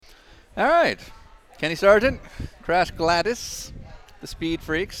All right. Kenny Sargent, Crash Gladys, the Speed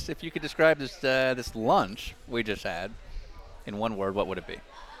Freaks. If you could describe this lunch we just had in one word, what would it be?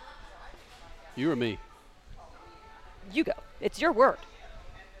 You or me? You go. It's your word.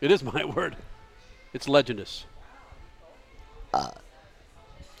 It is my word. It's legendous.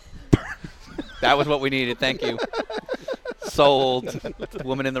 That was what we needed. Thank you. Sold.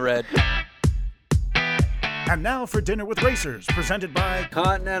 Woman in the red. And now for Dinner with Racers, presented by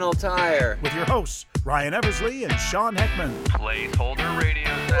Continental Tire. with your hosts, Ryan Eversley and Sean Heckman. Placeholder radio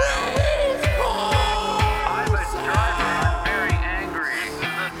sound. I'm a driver. I'm very angry. This is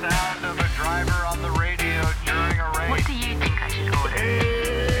the sound of a driver on the radio during a race. What do you think I should order?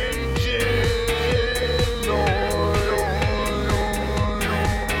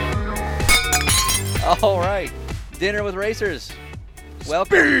 All right. Dinner with Racers.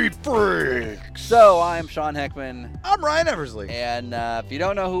 Welcome. Speed Freaks. So I'm Sean Heckman. I'm Ryan Eversley. And if you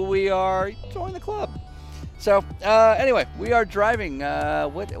don't know who we are, join the club. So anyway, we are driving. We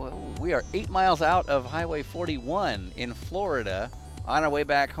are 8 miles out of Highway 41 in Florida, on our way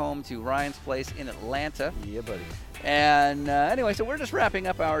back home to Ryan's place in Atlanta. Yeah, buddy. And anyway, so we're just wrapping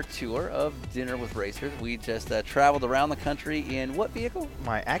up our tour of Dinner with Racers. We just traveled around the country in what vehicle?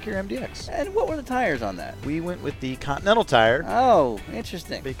 My Acura MDX. And what were the tires on that? We went with the Continental Tire Oh,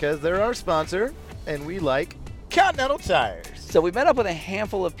 interesting. because they're our sponsor, and we like Continental Tires. So we met up with a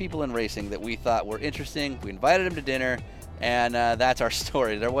handful of people in racing that we thought were interesting. We invited them to dinner, and that's our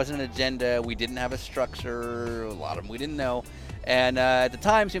story. There wasn't an agenda. We didn't have a structure. A lot of them we didn't know. And at the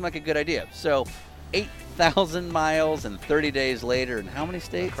time, seemed like a good idea. So 8,000 miles and 30 days later, in how many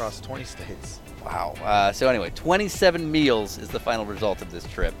states? Across 20 states. Wow. So anyway, 27 meals is the final result of this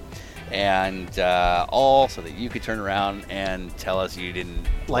trip. And all so that you could turn around and tell us you didn't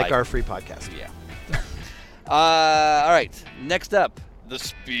Like our free podcast. Yeah. All right. Next up, the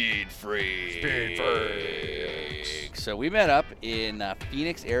Speed Freaks. So we met up in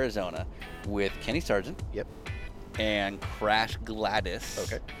Phoenix, Arizona with Kenny Sargent. Yep. And Crash Gladys.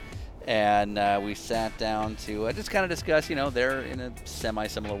 Okay. And we sat down to just kind of discuss, they're in a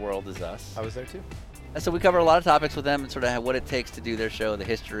semi-similar world as us. I was there too. And so we covered a lot of topics with them and sort of what it takes to do their show, the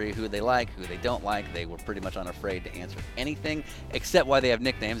history, who they like, who they don't like. They were pretty much unafraid to answer anything except why they have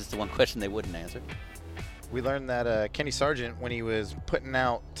nicknames. It's the one question they wouldn't answer. We learned that Kenny Sargent, when he was putting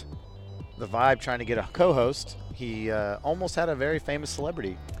out the vibe trying to get a co-host, he almost had a very famous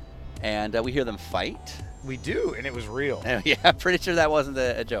celebrity. And we hear them fight. We do, and it was real. Yeah, I'm pretty sure that wasn't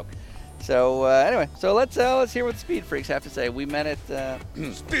a joke. So anyway, so let's hear what the Speed Freaks have to say. We met at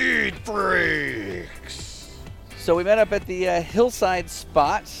Speed Freaks. So we met up at the Hillside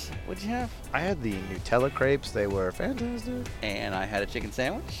Spots. What'd you have? I had the Nutella crepes. They were fantastic. And I had a chicken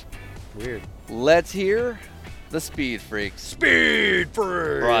sandwich. Weird. Let's hear the Speed Freaks. Speed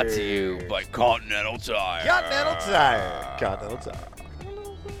Freaks. Brought to you by Continental Tire. Continental Tire. Continental Tire.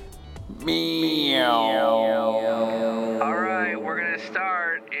 All right, we're going to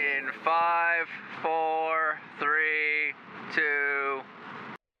start in 5, 4, 3, 2.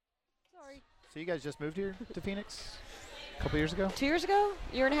 Sorry. So you guys just moved here to Phoenix a couple years ago? 2 years ago?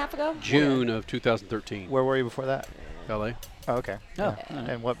 Year and a half ago? June of 2013. Where were you before that? LA. Oh, okay. Oh, Yeah.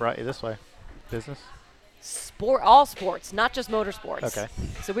 And what brought you this way? Business? All sports, not just motorsports. Okay.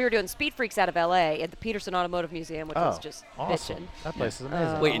 So we were doing Speed Freaks out of LA at the Peterson Automotive Museum, which was just awesome. bitchin'. That place is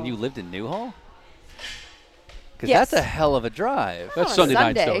amazing. Wait, and you lived in Newhall? Because Yes. that's a hell of a drive. That's on Sunday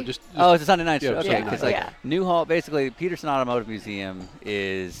nights, Sunday. though. Just Oh, it's a Sunday night show. Yeah, Okay, Sunday because night. like Newhall, basically, Peterson Automotive Museum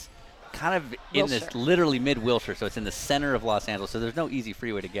is kind of in this Wilshire. literally mid-Wilshire, so it's in the center of Los Angeles, so there's no easy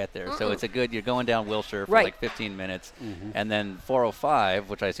freeway to get there. So it's you're going down Wilshire for Right. like 15 minutes, and then 405,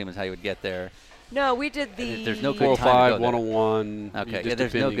 which I assume is how you would get there. No, we did the There's no good time to 405, go there. 101. Okay, just yeah,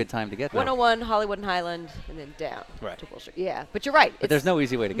 there's no depending. good time to get there. 101, Hollywood and Highland, and then down Right. to Wilshire. Yeah, but you're right. But there's no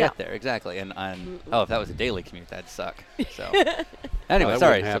easy way to get No. there, exactly. And if that was a daily commute, that'd suck. So Anyway, anyway,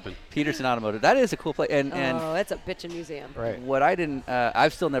 sorry. wouldn't So happen. Peterson Automotive, that is a cool place. And Oh, it's a bitchin' museum. Right. what I didn't,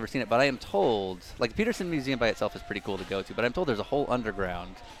 I've still never seen it, but I am told, like the Peterson Museum by itself is pretty cool to go to, but I'm told there's a whole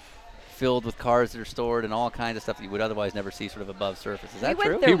underground filled with cars that are stored and all kinds of stuff that you would otherwise never see sort of above surface. Is that We went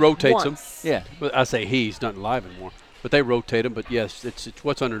true? there He rotates once. them. Yeah. Well, I say he's not alive anymore, but they rotate them. But yes, it's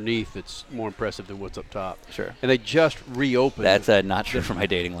what's underneath that's more impressive than what's up top. Sure. And they just reopened. That's not true for my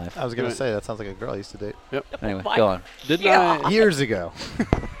dating life. I was going Right. to say, that sounds like a girl I used to date. Yep. Anyway, my go on. Didn't Yeah. I? Years ago.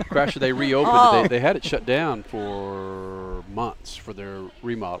 Crasher, they reopened. Oh. They had it shut down for months for their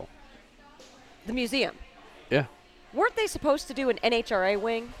remodel. The museum. Yeah. Weren't they supposed to do an NHRA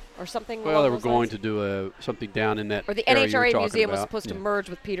wing or something? Well, along they were those going lines? to do something down in that Or the area you were NHRA talking museum was about. supposed to Yeah. merge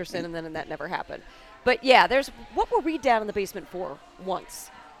with Peterson, and then that never happened. But yeah, what were we down in the basement for once?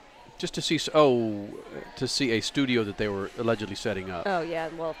 Just to see to see a studio that they were allegedly setting up. Oh, yeah.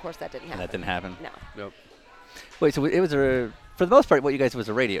 Well, of course that didn't happen. And that didn't happen? No. Nope. Wait, so it was for the most part, what you guys was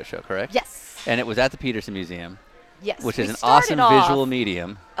a radio show, correct? Yes. And it was at the Peterson Museum, Yes. which We is an started awesome off- visual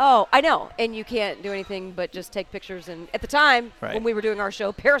medium. Oh, I know. And you can't do anything but just take pictures. And at the time, Right. when we were doing our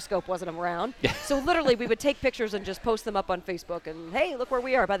show, Periscope wasn't around. Yeah. So literally, we would take pictures and just post them up on Facebook. And, hey, look where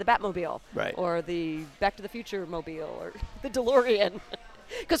we are by the Batmobile. Right. Or the Back to the Future mobile or the DeLorean.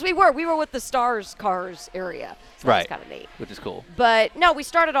 Because we were with the Stars Cars area. So Right. that was kind of neat. Which is cool. But no, we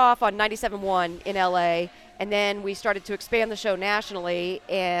started off on 97.1 in LA, and then we started to expand the show nationally,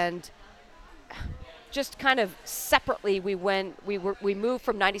 and just kind of separately we moved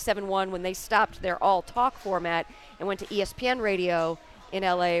from 97.1 when they stopped their all talk format and went to ESPN radio in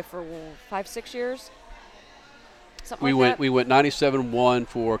LA for 5-6 years. Something We like went 97.1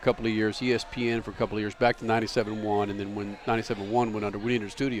 for a couple of years, ESPN for a couple of years, back to 97.1, and then when 97.1 went under, we needed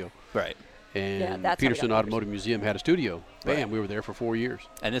a studio. Right. And that's how we Peterson got Automotive Museum had a studio. Bam, Right. we were there for 4 years.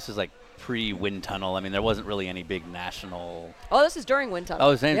 And this is like pre-wind tunnel. I mean, there wasn't really any big national. Oh, this is during Wind Tunnel.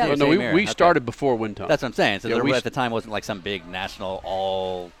 Oh, same yeah. thing. Well, no, Same era. we Okay. started before Wind Tunnel. That's what I'm saying. So Yeah, there we at the time wasn't like some big national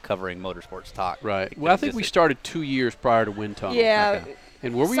all-covering motorsports talk. Right. that Well, I think we existed. started 2 years prior to Wind Tunnel. Yeah. Okay.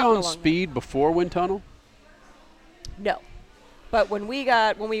 And were we Something on along speed before Wind Tunnel? No. But when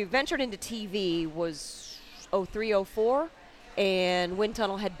we ventured into TV was 03, 04, and Wind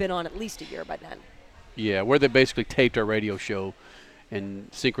Tunnel had been on at least a year by then. Yeah, where they basically taped our radio show and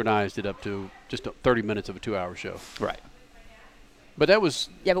synchronized it up to just 30 minutes of a 2-hour show. Right. But that was,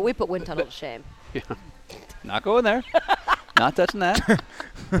 Yeah, but we put Wind Tunnel to shame. yeah. Not going there. Not touching that.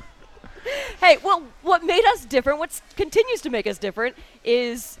 Hey, well, what made us different, what continues to make us different,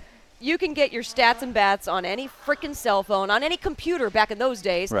 is you can get your stats and bats on any freaking cell phone, on any computer back in those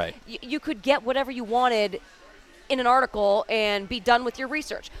days. Right. You could get whatever you wanted in an article and be done with your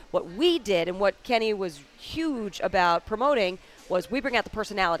research. What we did and what Kenny was huge about promoting was we bring out the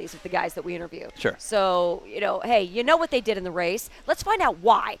personalities of the guys that we interview. Sure. So, hey, you know what they did in the race. Let's find out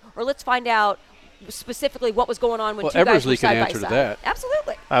why, or let's find out specifically what was going on when Well, two guys were Eversley can side by answer to side. that.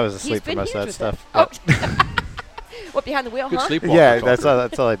 Absolutely. I was He's asleep for been most of huge that with stuff. it. Oh. What, behind the wheel, Good huh? sleepwalker. Yeah, talk.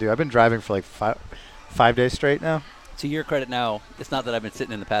 that's all I do. I've been driving for like 5 days straight now. To your credit now, it's not that I've been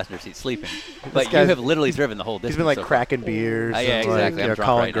sitting in the passenger seat sleeping, but you guy's- have literally driven the whole distance. He's been like so far. cracking beers. Yeah, and, exactly. Like, I'm drunk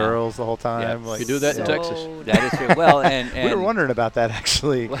calling right now. girls the whole time. Yeah. Like, You do that in So Texas. That is true. Well, and we were wondering about that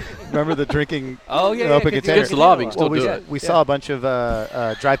actually. Remember the drinking? Oh yeah, the yeah, open 'cause you container. get Against the law, we can law. still we, do it. we saw a bunch of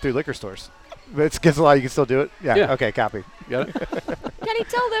drive-through liquor stores. But it's against the law. You can still do it. Yeah. Yeah. Okay. Copy. Got it? Kenny,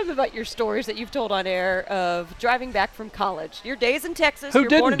 tell them about your stories that you've told on air of driving back from college. Your days in Texas. Who you're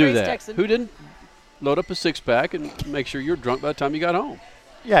born didn't and do raised that? Texan. Who didn't load up a six-pack and make sure you're drunk by the time you got home?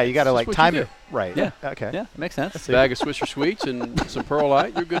 Yeah. You got to That's like what you time do. it right. Yeah. Okay. Yeah, makes sense. See. Bag of Swisher Sweets and some Pearl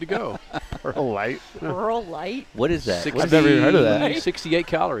Light, you're good to go. Pearl Light. Rural light. What is that? 60, I've never even heard of that. 68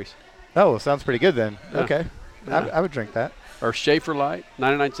 calories. Oh, well, sounds pretty good then. Yeah. Okay. Yeah. I would drink that. Or Schaefer Light,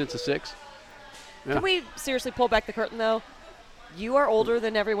 99 cents a six. Yeah. Can we seriously pull back the curtain, though? You are older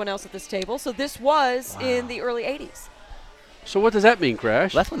than everyone else at this table, so this was in the early 80s. So what does that mean,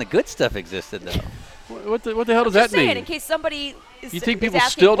 Crash? That's when the good stuff existed, though. What the hell does Just that saying, mean? in case somebody is You think is people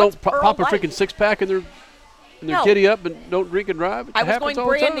asking, still what's don't Pearl pop a Light? freaking six-pack in their No. giddy up and don't drink and drive? It I was happens going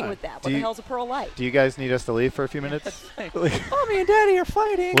all the branding time. with that. What Do the you- hell's a Pearl Light? Do you guys need us to leave for a few minutes? Mommy and Daddy are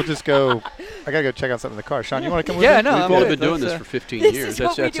fighting. We'll just go. I gotta go check out something in the car. Sean, you want to come with Yeah, me? no, We've I'm only good. been doing Let's, this for 15 This years. is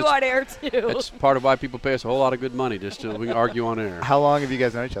what we do on air, too. That's part of why people pay us a whole lot of good money just so we can argue on air. How long have you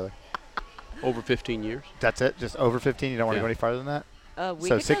guys known each other? Over 15 years. That's it? Just over 15? You don't want to Yeah. go any farther than that? We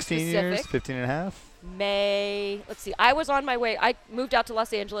So could go 16 years, specific. 15 and a half? Let's see, I was on my way. I moved out to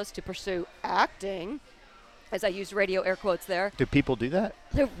Los Angeles to pursue acting, as I used radio air quotes there. Do people do that?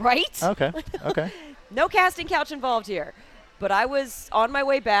 Right? Okay. Okay. No casting couch involved here. But I was on my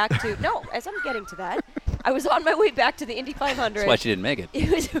way back to, no, as I'm getting to that, I was on my way back to the Indy 500. That's why she didn't make it. It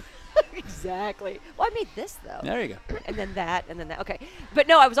was exactly. Well, I made this, though. There you go. And then that, and then that. Okay. But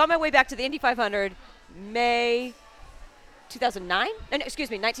no, I was on my way back to the Indy 500 May 2009? No, excuse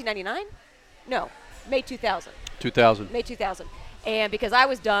me, 1999? No, May 2000. 2000. May 2000. And because I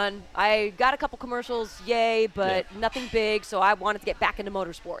was done, I got a couple commercials, yay, but nothing big, so I wanted to get back into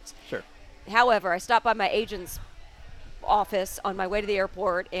motorsports. Sure. However, I stopped by my agent's office on my way to the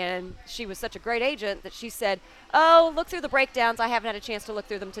airport, and she was such a great agent that she said, oh, look through the breakdowns. I haven't had a chance to look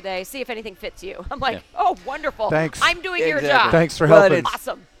through them today. See if anything fits you. I'm like, oh, wonderful. Thanks. I'm doing your Exactly. job. Thanks for Well, helping. it's-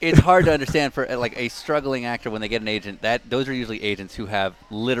 Awesome. It's hard to understand for like a struggling actor when they get an agent. That those are usually agents who have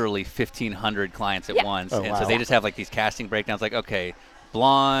literally 1,500 clients at Yeah. once, Oh, and wow. so they just have like these casting breakdowns. Like, okay,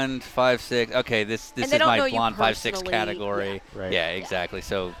 blonde 5'6". Okay, this And is they don't know my you blonde 5'6" personally. category. Yeah. Right. Yeah, exactly.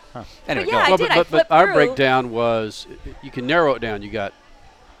 So anyway, But yeah, go. I did. I but flipped our through. breakdown was you can narrow it down. You got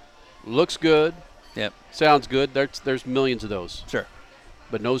looks good, Yep. sounds good. There's millions of those, Sure.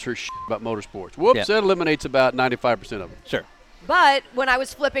 but knows her about motorsports. Whoops, Yep. that eliminates about 95% of them. Sure. But when I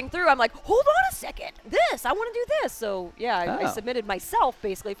was flipping through, I'm like, hold on a second. I want to do this. So, yeah, I Oh. submitted myself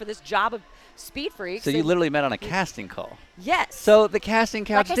basically for this job of Speed Freaks. So you and literally met on a casting call. yes. So the casting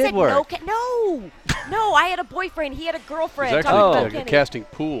couch like I did said, work. no, I had a boyfriend. He had a girlfriend. It's talking actually about a Kenny. casting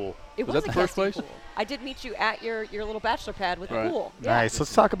pool. It was was that a the first casting place? pool. I did meet you at your little bachelor pad with Right. the pool. Yeah. Nice.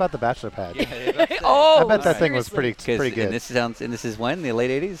 Let's talk about the bachelor pad. Oh, I bet that thing was seriously. pretty good. And this is when the late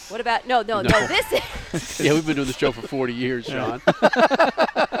 80s. What about no? No. This is Yeah, we've been doing the show for 40 years, Sean.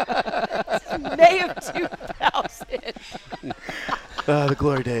 May of 2000. The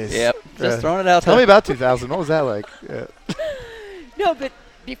glory days. Yep. Just throwing it out Tell me there. about 2000. What was that like? No, but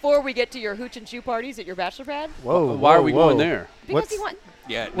before we get to your hooch and chew parties at your bachelor pad, Whoa. Why are we whoa. going there? because What's- he wants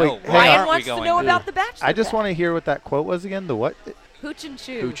Yeah. Wait, No. hang why on. Ryan aren't we wants to going know there? about the bachelor. I just pad. want to hear what that quote was again. The what? hooch and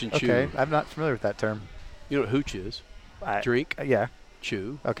chew. Hooch and chew. Okay. I'm not familiar with that term. You know what hooch is? I- Drink, Yeah.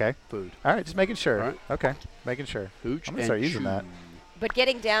 chew, Okay. food. All right. Just making sure. All right. Okay. Making sure. Hooch I'm gonna and start using chew. that. But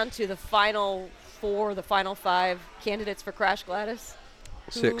getting down to the final four, the final five candidates for Crash Gladys.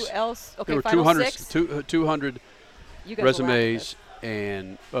 Six. Who else? Okay, There were final 200, six. 200 You guys were laughing at resumes,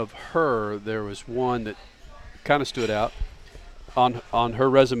 and of her, there was one that kind of stood out. On her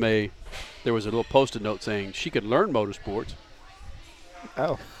resume, there was a little Post-it note saying she could learn motorsports.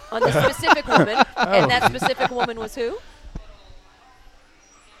 Oh. this. On the specific woman, and that specific woman was who?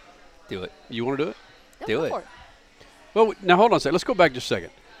 Do it. You want to do it? No, Do go it. for Well, now hold on a second. Let's go back just a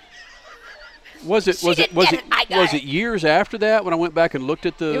second. Was it She was it didn't was get it it. I got was it. it years after that when I went back and looked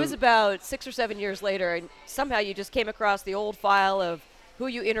at the? It was about 6 or 7 years later, and somehow you just came across the old file of who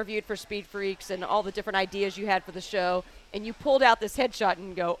you interviewed for Speed Freaks and all the different ideas you had for the show, and you pulled out this headshot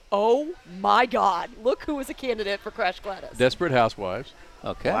and go, oh my God, look who was a candidate for Crash Gladys. Desperate Housewives.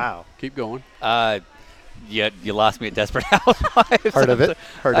 Okay. Wow. Keep going. Yeah, you lost me at Desperate Housewives. Heard of it.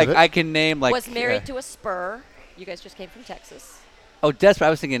 Heard of it. I can name like. was married to a spur. You guys just came from Texas. Oh, Desperate. I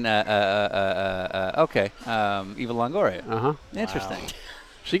was thinking. Okay. Eva Longoria. Uh-huh. Interesting.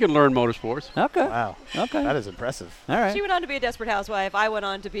 She can learn motorsports. Okay. Wow. Okay. That is impressive. All right. She went on to be a Desperate Housewife. I went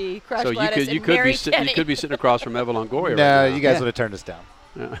on to be Crash So you Gladys could and you could marry be Kenny. you could be sitting across from Eva Longoria. No, right now. you guys Yeah. would have turned us down.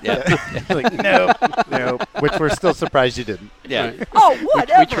 Yeah. Like, nope. Nope. Which we're still surprised you didn't. Yeah. Right. Oh,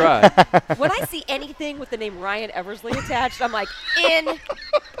 whatever. We tried. When I see anything with the name Ryan Eversley attached, I'm like,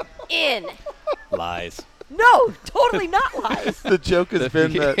 in. Lies. No, totally not lies. The joke has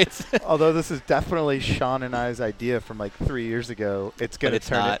been It's- that although this is definitely Sean and I's idea from like 3 years ago, it's gonna it's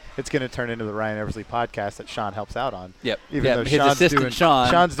turn not. it's gonna turn into the Ryan Eversley podcast that Sean helps out on. Yep. Even Yep. though His Sean's assistant, doing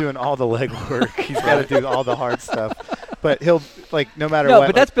Sean. doing all the legwork. He's got to do all the hard stuff. But he'll like no matter No, what.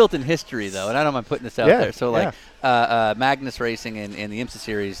 but that's built in history, though, and I don't mind putting this out Yeah, there. So, like, Magnus Racing in the IMSA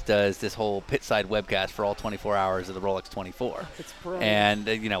series does this whole pit side webcast for all 24 hours of the Rolex 24. It's brilliant.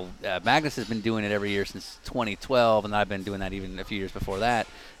 And, Magnus has been doing it every year since 2012, and I've been doing that even a few years before that.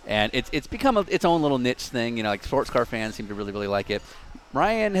 And it's become its own little niche thing. You know, like sports car fans seem to really, really like it.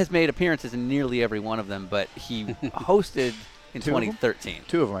 Ryan has made appearances in nearly every one of them, but he hosted in 2013.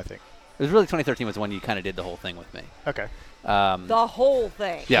 two of them, I think. It was really 2013 was when you kind of did the whole thing with me. Okay. The whole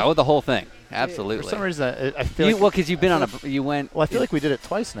thing. Yeah, the whole thing. Absolutely. For some reason, I feel like because you've been on you went. well, I feel like we did it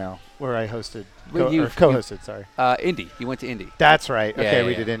twice now, where I hosted Well, or you've- co-hosted. Sorry. Indy. You went to Indy. That's right. Yeah, Okay, yeah,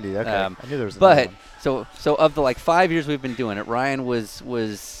 we yeah. did Indy. Okay, I knew there was But another one. so of the 5 years we've been doing it, Ryan was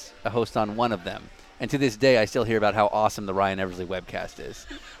a host on one of them, and to this day I still hear about how awesome the Ryan Eversley webcast is,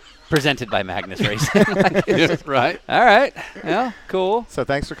 presented by Magnus Racing. Right. All right. Yeah. Cool. So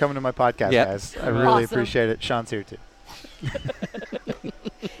thanks for coming to my podcast, Yep. guys. I really Awesome. appreciate it. Sean's here too.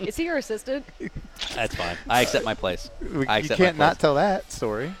 Is he your assistant? That's fine. I accept my place. I You accept my can't not place. tell that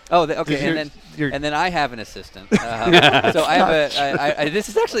story. Oh, okay. You're- And you're- then I have an assistant. So I have this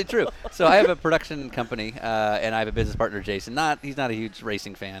is actually true. So I have a production company, and I have a business partner, Jason. He's not a huge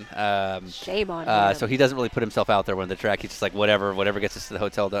racing fan. Shame on him. So he doesn't really put himself out there when the track. He's just like whatever gets us to the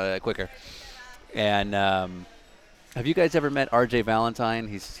hotel quicker. And have you guys ever met RJ Valentine?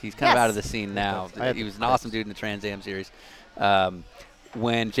 He's kind of out of the scene now. I have He was an yes. awesome dude in the Trans Am series.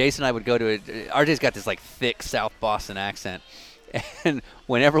 When Jason and I would go to it, RJ's got this like thick South Boston accent, and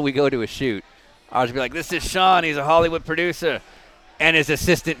whenever we go to a shoot, RJ would be like, "This is Sean. He's a Hollywood producer, and his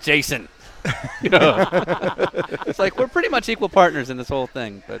assistant Jason." It's like we're pretty much equal partners in this whole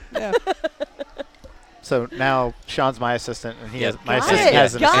thing, but yeah. So now Sean's my assistant, and Yeah, my got assistant it,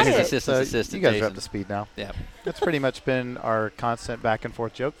 has an got assistant. it. Assistant's So assistant, you guys are Jason. up to speed now. Yeah. That's pretty much been our constant back and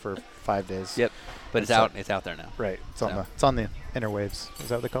forth joke for 5 days. Yep. But it's So- out. It's out there now. Right. It's on So. it's on the interwaves. Is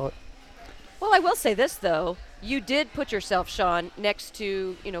that what they call it? Well, I will say this though: you did put yourself, Sean, next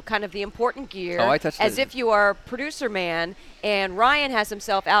to kind of the important gear, Oh, I touched as it. if you are producer man, and Ryan has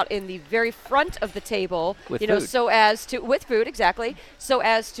himself out in the very front of the table, With so food. as to with food exactly, so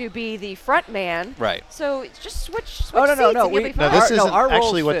as to be the front man. Right. So it's just switch Oh, no, seats no, and no, you'll we- be No, fine. this Our- no, isn't our roles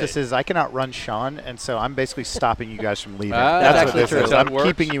actually what fit. this is. I can outrun Sean, and so I'm basically stopping you guys from leaving. Ah, That's actually what this true. is. That's how I'm it works.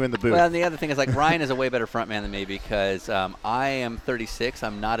 keeping you in the booth. Well, and the other thing is, like, Ryan is a way better frontman than me because I am 36.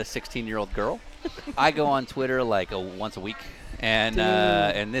 I'm not a 16-year-old girl. I go on Twitter like once a week, and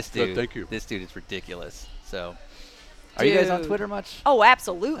this Good, dude, thank you. this dude is ridiculous. So, are you guys on Dude. Twitter much? Oh,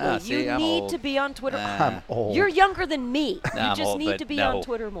 absolutely. Ah, see, you I'm need old. to be on Twitter. I'm old. You're younger than me. Nah, you I'm just old, need but to be no. on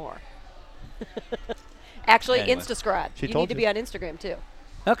Twitter more. Actually, Anyway. Instascribe. She You told need to you. be on Instagram too.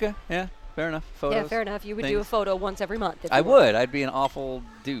 Okay, yeah, fair enough. Photos. Yeah, fair enough. You would do a things. photo once every month. if I you were. would. I'd be an awful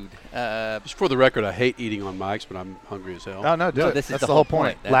dude. Just for the record, I hate eating on mics, but I'm hungry as hell. Oh, no, do No, it. this is That's the the whole whole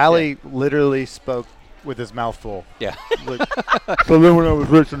point. point. That's Lally literally spoke with his mouth full. Yeah. Like, so then when I was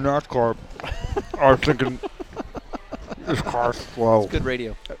racing NASCAR, I was thinking, this car, whoa. Good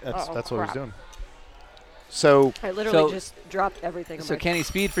radio. That's Oh, what he was crap. doing. So I literally So- just dropped everything. I'm So, like, Kenny,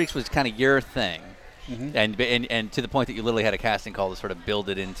 Speed Freaks was kind of your thing. Mhm. And to the point that you literally had a casting call to sort of build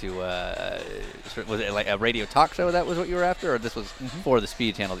it into was it like a radio talk show? That was what you were after, or this was for the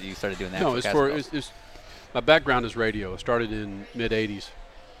Speed Channel that you started doing that? No, for it's casting for calls? it's my background is radio. I started in mid-'80s,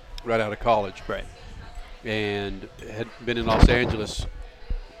 right out of college, Right. and had been in Los Angeles.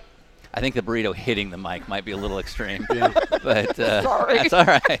 I think the burrito hitting the mic might be a little extreme, Yeah. but Sorry. that's all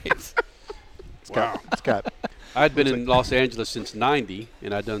right. it's got I'd been in Los Angeles since '90,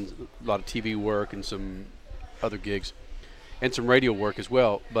 and I'd done a lot of TV work and some other gigs, and some radio work as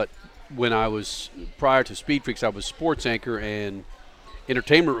well. But when I was prior to Speed Freaks, I was sports anchor and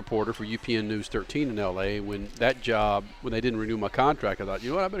entertainment reporter for UPN News 13 in LA. When that job, when they didn't renew my contract, I thought, you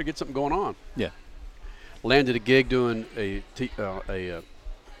know what, I better get something going on. Yeah. Landed a gig doing a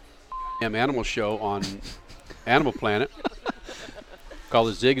animal show on Animal Planet called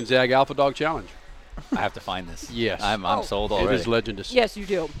the Zig and Zag Alpha Dog Challenge. I have to find this. Yes. I'm Oh. sold It already. is legendous. yes, you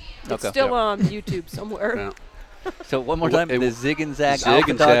do. It's Okay. still Yep. on YouTube somewhere. Yeah. So one more Well, time, the Zig and Zag Zig Alpha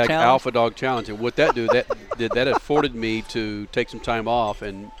and Dog Zag Challenge. Alpha Dog Challenge. And what that afforded me to take some time off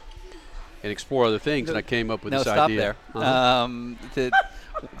and explore other things. And I came up with No, this stop idea. there. Uh-huh.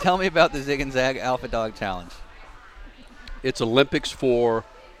 Tell me about the Zig and Zag Alpha Dog Challenge. It's Olympics for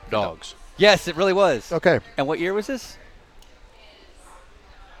dogs. Yes, it really was. okay. And what year was this?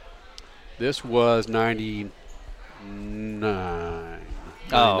 This was 99.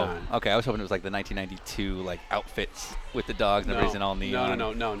 Oh, okay. I was hoping it was like the 1992 like outfits with the dogs and everything all neon.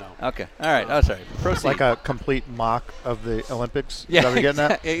 No. Okay. All right. Oh, sorry. Proceed. It's like a complete mock of the Olympics. yeah, Is that what you're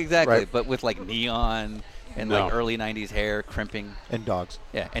getting at? exactly. Right. But with like neon and No. like early 90s hair crimping. And dogs.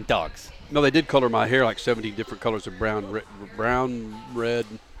 Yeah, and dogs. No, they did color my hair like 17 different colors of brown, red,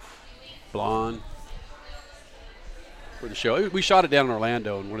 blonde for the show. We shot it down in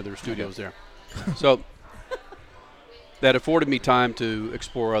Orlando in one of their studios there. So that afforded me time to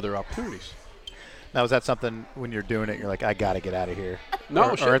explore other opportunities. Now, is that something when you're doing it, you're like, I got to get out of here?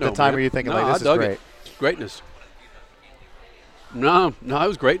 No, or, shit, or at the no, time, man. were you thinking, No, like, I this is dug great? it. Greatness. No, it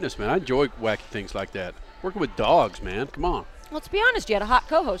was greatness, man. I enjoy wacky things like that. Working with dogs, man. Come on. Let's be honest. You had a hot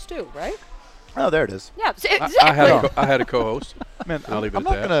co-host too, right? Oh, there it is. Yeah, exactly. I had a co-host. Man, I'll leave it I'm at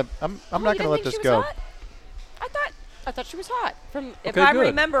not that. gonna. I'm Oh, not you gonna let didn't this think she was go. hot? I thought she was hot. From if Okay, I'm good.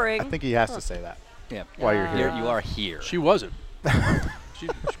 remembering. I think he has to say that Yeah. while you're here. You are here. She wasn't. I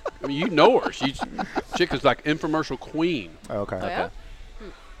mean, you know her. Chick is like infomercial queen. Oh, okay. Oh, yeah?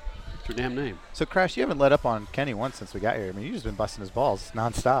 What's her damn name? So, Crash, you haven't let up on Kenny once since we got here. I mean, you've just been busting his balls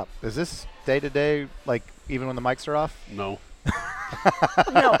nonstop. Is this day to day, like even when the mics are off? No.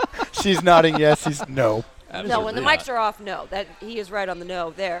 No, She's nodding yes. He's no. no. When the Absolutely mics not. are off, no. That he is right on the no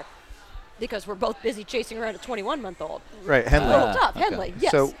there, because we're both busy chasing around a 21-month-old. Right, Henley. Little Ah, tough, okay. Henley.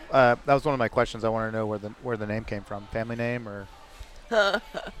 Yes. So that was one of my questions. I want to know where the name came from. Family name or?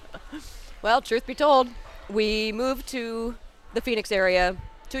 Well, truth be told, we moved to the Phoenix area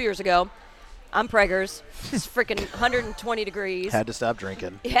 2 years ago. I'm preggers. It's freaking 120 degrees. Had to stop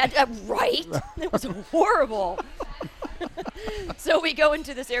drinking. Right? It was horrible. So we go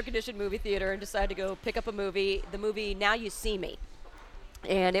into this air-conditioned movie theater and decide to go pick up a movie. The movie Now You See Me,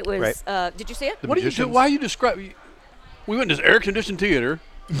 and it was. Right. Did you see it? What do you do? Why you describe? We went to this air-conditioned theater.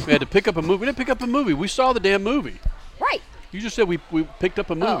 We had to pick up a movie. We didn't pick up a movie. We saw the damn movie. Right. You just said we picked up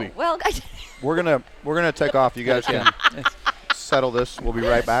a movie. Oh, well, We're gonna take off. You guys can settle this. We'll be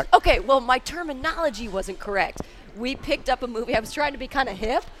right back. okay, well, my terminology wasn't correct. We picked up a movie. I was trying to be kind of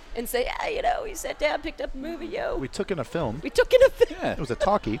hip and say, yeah, we sat down, picked up a movie, yo. We took in a film. We took in a film. Yeah. It was a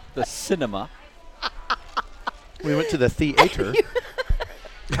talkie. The cinema. We went to the theater.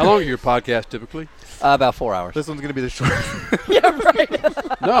 How long are your podcasts typically? About 4 hours. This one's gonna be the shortest. Yeah,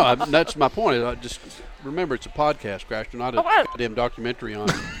 right. No, that's my point. I just remember it's a podcast, Crash, not a Oh, wow. goddamn documentary on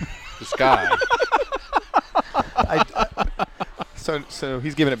the sky. So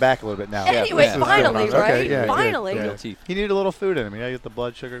he's giving it back a little bit now. Anyway, Yeah. finally, Okay, right? yeah, good, Finally. good. Real teeth. He needed a little food in him. You get the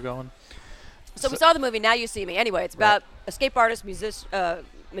blood sugar going. So we saw the movie, Now You See Me. Anyway, it's about escape artists,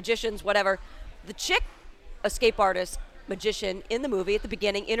 magicians, whatever. The chick escape artist, magician in the movie at the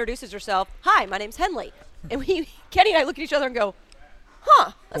beginning introduces herself. Hi, my name's Henley. And Kenny and I look at each other and go,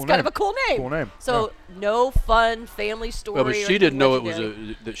 huh, that's Cool kind name. of a cool name. Cool name, So no fun family story. Well, but or she didn't know it was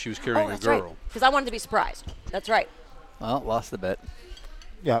legendary. that she was carrying a that's girl. right. Because I wanted to be surprised. That's right. Well, lost the bet.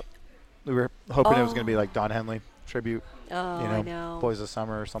 Yeah. We were hoping it was Oh. gonna be like Don Henley tribute. Oh, You I know. Boys of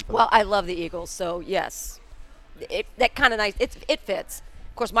Summer or something. Well, I love the Eagles, so yes, that kind of nice. It fits.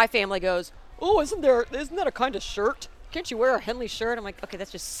 Of course, my family goes, "Oh, isn't that a kind of shirt? Can't you wear a Henley shirt?" I'm like, "Okay,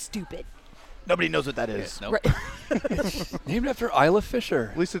 that's just stupid." nobody knows what that is. Nope. Right. Named after Isla Fisher.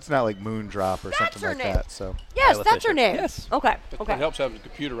 At least it's not like Moondrop or That's something her like name. that. So Yes, Isla that's her Fisher. name. Yes. Okay. It Okay. helps having a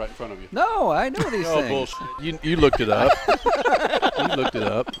computer right in front of you. No, I know these Oh, things. bullshit. You looked it up. You looked it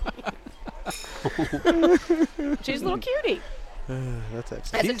up. She's a little cutie. that's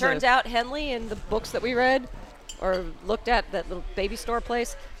excellent. As it She's turns a- out, Henley in the books that we read or looked at, that little baby store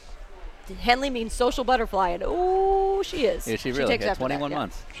place, Henley means social butterfly, and oh, she is. Is she really? takes At after that, 21 yeah.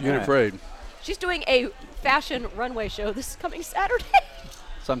 months. She ain't All right. afraid. She's doing a fashion runway show this coming Saturday.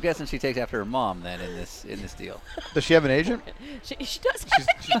 So I'm guessing she takes after her mom then in this deal. Does she have an agent? she does.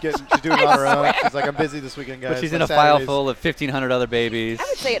 She's doing it on her own. She's like, I'm busy this weekend, guys. But she's My in a file Saturdays- full of 1,500 other babies. I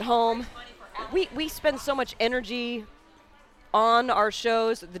would say at home, we spend so much energy on our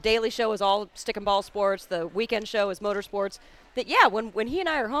shows. The daily show is all stick and ball sports. The weekend show is motorsports. That when he and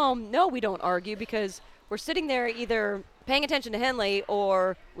I are home, no, we don't argue because we're sitting there either paying attention to Henley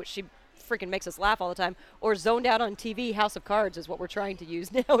or, which she freaking makes us laugh all the time, or zoned out on TV. House of Cards is what we're trying to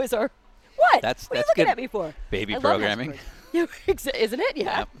use now. Is our what? That's what are you good looking at me for? baby I love House of programming. Cards. Yeah, isn't it?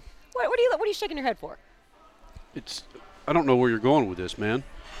 Yeah. Yep. What are you shaking your head for? I don't know where you're going with this, man.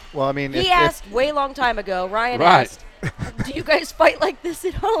 Well, I mean, He if- asked way long time ago. Ryan Right. asked, "Do you guys fight like this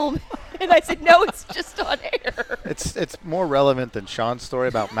at home?" And I said, "No, it's just on air." it's more relevant than Sean's story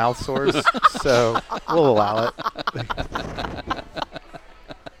about mouth sores, so we'll allow it.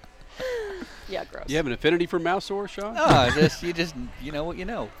 Yeah, gross. You have an affinity for mouse sores, Sean? No, you just you know what you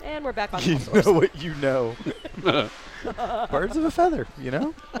know. And we're back on You all sorts. know what you know. Birds of a feather, you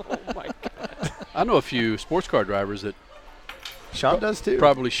know? Oh my God. I know a few sports car drivers that Sean does too.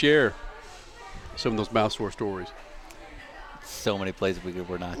 probably share some of those mouse sore stories. So many places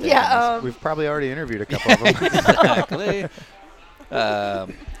we're not. taking Yeah. We've probably already interviewed a couple of them. this. Exactly.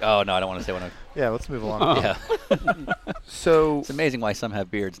 Oh no, I don't want to say one. Yeah, let's move along. Yeah. So, It's amazing why some have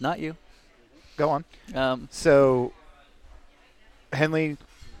beards, not you. go on. Um, So, Henley,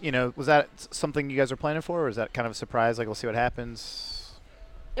 was that something you guys were planning for, or is that kind of a surprise? Like, we'll see what happens?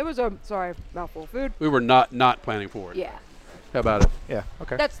 It was a mouthful of food. We were not planning for it. Yeah. How about it? Yeah,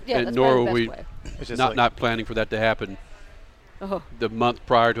 okay. That's And probably nor the were best we way. It's just not planning for that to happen Oh. the month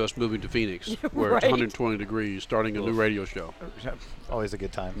prior to us moving to Phoenix, where it's Right. 120 degrees, starting a new radio show. always a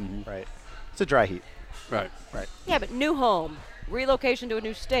good time, Mm-hmm. right? It's a dry heat. Right. Yeah, but new home, relocation to a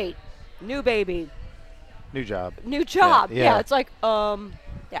new state, new baby, New job. new job. Yeah. Yeah, it's like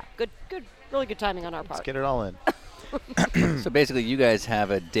good, really good timing on our Let's part. get it all in. so basically, you guys have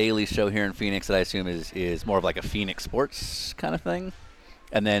a daily show here in Phoenix that I assume is more of like a Phoenix sports kind of thing,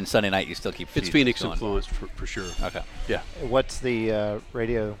 and then Sunday night you still keep. It's Phoenix going. influenced for sure. Okay. Yeah. What's the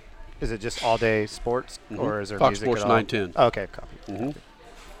radio? Is it just all day sports, or is there Fox music Sports at all? 910. Oh, okay, copy. Mm-hmm.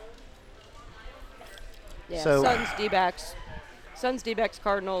 Yeah, So- Suns, D-backs,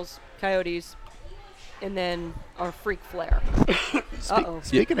 Cardinals, Coyotes, and then our freak flare. Uh-oh.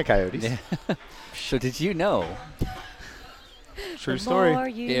 Speaking of coyotes, Yeah. So did you know? true The story. more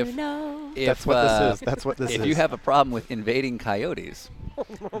you If- know. That's what this is. That's what this If is. you have a problem with invading coyotes,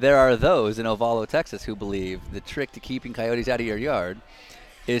 there are those in Ovalo, Texas, who believe the trick to keeping coyotes out of your yard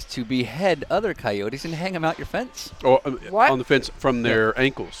is to behead other coyotes and hang them out your fence. Or What? on the fence from their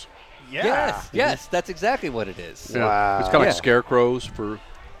ankles. Yes, that's exactly what it is. Yeah. Wow. It's kind of Yeah. like scarecrows for.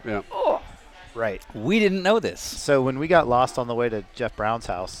 Yeah. Oh, Right. We didn't know this. So when we got lost on the way to Jeff Brown's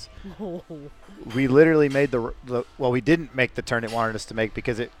house, we literally made well, we didn't make the turn it wanted us to make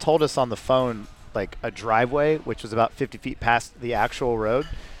because it told us on the phone like a driveway, which was about 50 feet past the actual road.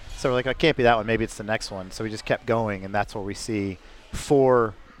 So we're like, it can't be that one. Maybe it's the next one. So we just kept going, and that's where we see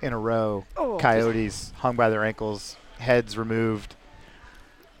 4 in a row coyotes hung by their ankles, heads removed,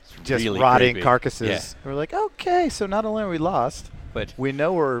 just really rotting creepy. carcasses. Yeah. We're like, okay, so not only are we lost, But we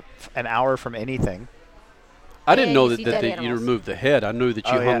know we're an hour from anything. I didn't And know you see dead that you animals. removed the head. I knew that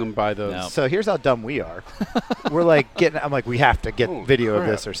you Oh, hung yeah. them by the. No. So here's how dumb we are. We're like I'm like, we have to get Holy video of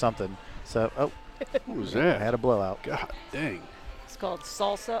crap. this or something. So, What was I that? had a blowout. God dang! It's called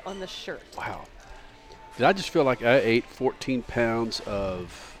salsa on the shirt. Wow. Did I just feel like I ate 14 pounds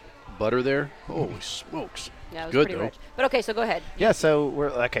of butter there? Holy smokes! Yeah, it was Good, pretty though. rich. But okay, so go ahead. Yeah, so we're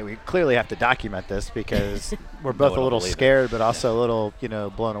okay. We clearly have to document this because we're both one a will little believe it. scared, but also a little,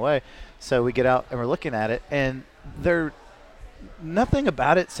 blown away. So we get out and we're looking at it, and nothing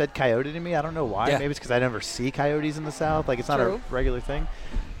about it said coyote to me. I don't know why. Yeah. Maybe it's because I never see coyotes in the South. Like it's not True. a regular thing.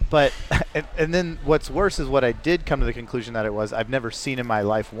 But and then what's worse is what I did come to the conclusion that it was. I've never seen in my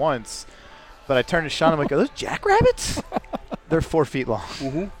life once. But I turned to Sean. I'm like, are those jackrabbits? They're 4 feet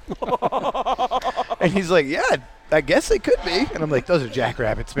long. And he's like, yeah, I guess they could be. And I'm like, those are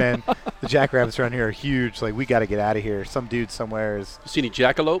jackrabbits, man. The jackrabbits around here are huge. Like, we got to get out of here. Some dude somewhere is. You see any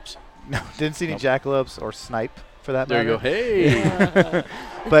jackalopes? No, didn't see any jackalopes or snipe for that There you matter. go. Hey.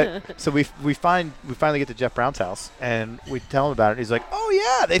 But so we finally get to Jeff Brown's house and we tell him about it. He's like, oh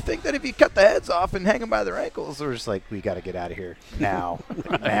yeah, they think that if you cut the heads off and hang them by their ankles, we're just like, we got to get out of here now,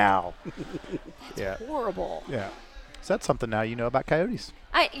 now. Yeah, Horrible. yeah. So that's something now you know about coyotes.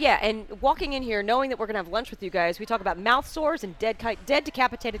 Yeah, and walking in here, knowing that we're going to have lunch with you guys, we talk about mouth sores and dead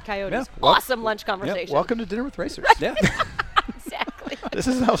decapitated coyotes. Yeah. Awesome lunch Yeah, conversation. welcome to Dinner with Racers. yeah, Exactly. This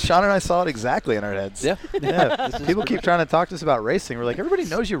is how Sean and I saw it exactly in our heads. yeah. Yeah. People keep trying to talk to us about racing. We're like, everybody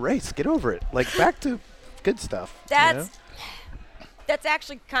knows you race. Get over it. Like, back to good stuff. you know? That's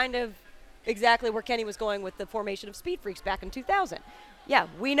actually kind of exactly where Kenny was going with the formation of Speed Freaks back in 2000. Yeah,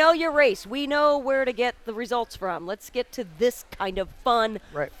 we know your race. We know where to get the results from. Let's get to this kind of fun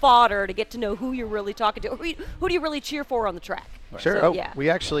Right. fodder to get to know who you're really talking to. Who do you really cheer for on the track? Sure. So, Oh, yeah. we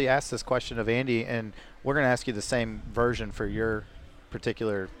actually asked this question of Andy, and we're going to ask you the same version for your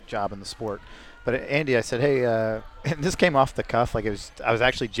particular job in the sport. But Andy, I said, hey, and this came off the cuff, like I was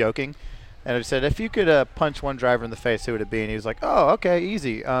actually joking, and I said, if you could punch one driver in the face, who would it be? And he was like, oh, okay,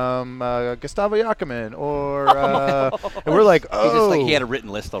 easy, Gustavo Jacquemin, or and we're like, oh, He just like he had a written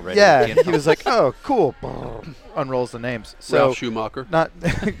list already. yeah. You know? He was like, oh, cool, unrolls the names. So Ralph Schumacher. not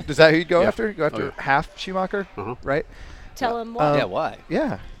is that who you'd go Yeah. after? Go after Oh, yeah. half Schumacher, Uh-huh. right? Tell him why. Yeah, why?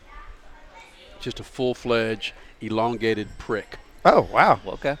 Yeah. Just a full-fledged, elongated prick. Oh wow.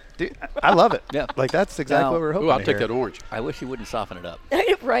 Well, okay. Dude, I love it. Yeah. Like that's exactly Now- what we're hoping. Ooh, I'll to take hear. that orange. I wish he wouldn't soften it up.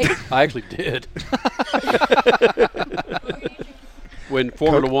 Right? I actually did. When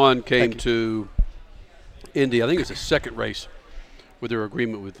Formula One came to Indy, I think it was the second race with their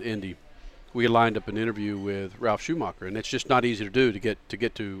agreement with Indy, we had lined up an interview with Ralph Schumacher, and it's just not easy to do to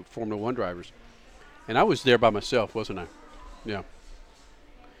get to Formula One drivers. And I was there by myself, wasn't I? Yeah.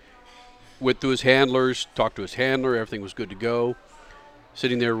 Went through his handlers, talked to his handler, everything was good to go.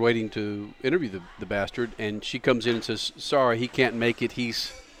 Sitting there waiting to interview the bastard, and she comes in and says, sorry, he can't make it,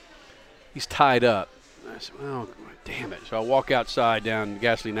 he's tied up. I said, well, damn it. So I walk outside down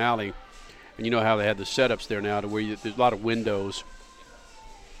Gasoline Alley, and you know how they have the setups there now to where there's a lot of windows.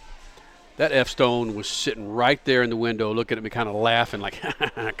 That F-Stone was sitting right there in the window looking at me kind of laughing like,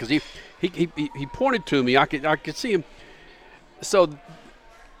 because he pointed to me. I could see him. So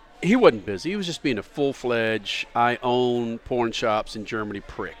he wasn't busy. He was just being a full-fledged, I own porn shops in Germany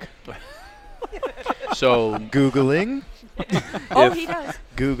prick. So Googling. Oh, he does.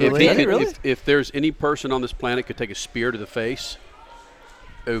 Googling. if there's any person on this planet could take a spear to the face,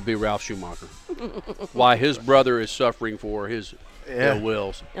 it would be Ralph Schumacher. Why his brother is suffering for his Yeah. ill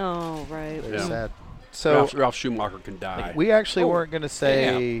wills. Oh, right. Very Yeah. sad. So Ralph Schumacher can die. we actually weren't going to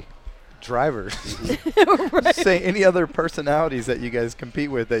say drivers. Say any other personalities that you guys compete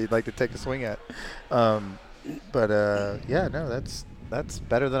with that you'd like to take a swing at. Yeah, no, that's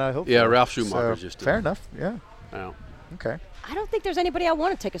better than I hoped. Yeah, for. Ralph Schumacher's So, just fair enough. Yeah. Wow. Okay. I don't think there's anybody I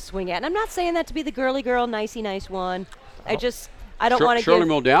want to take a swing at. And I'm not saying that to be the girly girl, nicey nice one. I don't want to Shirley give.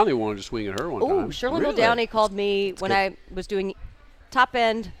 Muldowney wanted to swing at her one Ooh, time. Shirley Really? Muldowney called me when good. I was doing top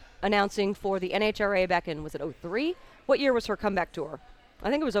end announcing for the NHRA back in, was it 03? What year was her comeback tour? I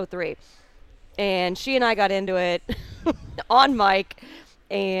think it was 03. And she and I got into it on mic,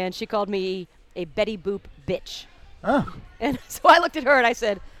 and she called me a Betty Boop bitch. Oh. And so I looked at her and I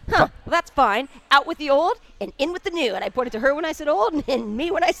said, Huh, well, that's fine. Out with the old and in with the new. And I pointed to her when I said old and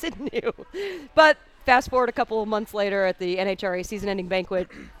me when I said new. But fast forward a couple of months later at the NHRA season-ending banquet,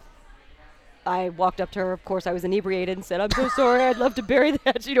 I walked up to her. Of course, I was inebriated and said, I'm so sorry. I'd love to bury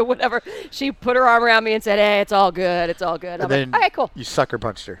that, whatever. She put her arm around me and said, hey, it's all good. It's all good. And I'm then like, all right, cool. you sucker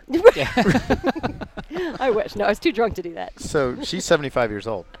punched her. I wish. No, I was too drunk to do that. So she's 75 years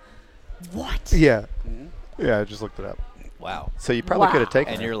old. What? Yeah. Yeah, I just looked it up. Wow. So you probably Wow. could have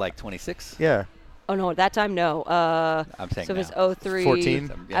taken And her. you're like 26? Yeah. Oh, no, at that time, no. I'm saying so it was now. 03.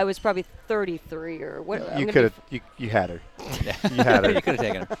 14? I was probably 33 or what. You could have. You had her. You had her. You could have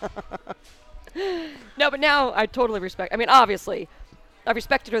taken her. No, but now I totally respect. I mean, obviously, I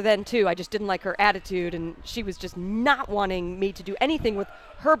respected her then too. I just didn't like her attitude, and she was just not wanting me to do anything with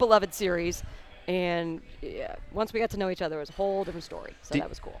her beloved series. And yeah, once we got to know each other, it was a whole different story. So that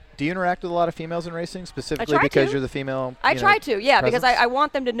was cool. Do you interact with a lot of females in racing, specifically try because to. you're the female? I try to, yeah, because presence? I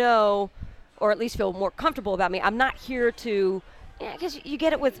want them to know, or at least feel more comfortable about me. I'm not here to, because you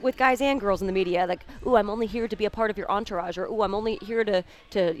get it with guys and girls in the media, like, ooh, I'm only here to be a part of your entourage, or ooh, I'm only here to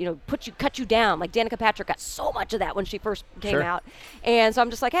cut you down. Like Danica Patrick got so much of that when she first came Sure. out, and so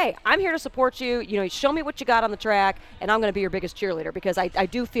I'm just like, hey, I'm here to support you. Show me what you got on the track, and I'm going to be your biggest cheerleader because I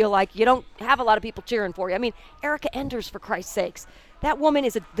do feel like you don't have a lot of people cheering for you. I mean, Erica Enders, for Christ's sakes, that woman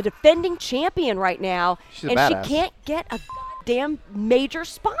is the defending champion right now, She's a and badass. she can't get a damn major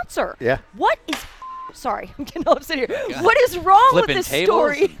sponsor. Yeah. What is? Sorry, I'm getting all upset here. What is wrong Flipping with this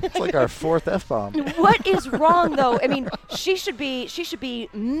tables? story? It's like our fourth F-bomb. What is wrong though? I mean, she should be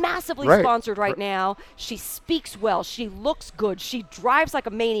massively Right. sponsored right now. She speaks well. She looks good. She drives like a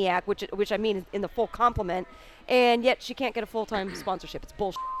maniac, which I mean in the full compliment, and yet she can't get a full-time sponsorship. It's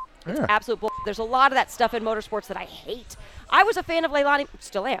bullshit. It's Yeah. absolute bullshit. There's a lot of that stuff in motorsports that I hate. I was a fan of Leilani,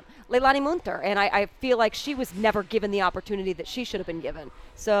 still am, Leilani Munther, and I feel like she was never given the opportunity that she should have been given.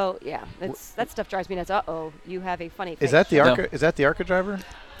 So yeah, that stuff drives me nuts. Uh-oh, you have a funny face. Is that the No. ARCA? Is that the ARCA driver?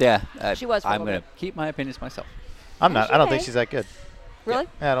 Yeah. She was for a I'm little going to keep my opinions to myself. I'm not. I don't think okay. she's that good. Really?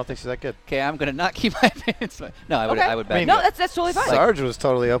 Yeah, I don't think she's that good. Okay, I'm going to not keep my opinions to No, I would, Okay. I would I back mean, you No, up. that's totally fine. Sarge was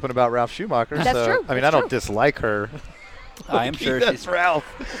totally open about Ralph Schumacher. That's so, true. I mean, That's I don't true. dislike her. I am sure That's she's Ralph.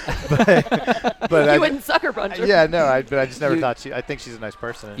 but You wouldn't sucker punch her. yeah, no, but I just never You- thought she. I think she's a nice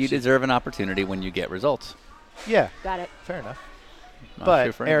person. and You she- deserve an opportunity when you get results. Yeah, Got it. fair enough. Not But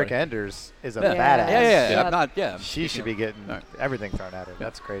true for Erica anybody. Enders is a Yeah. badass. Yeah. I'm not, yeah. She should be getting All right. everything thrown at her.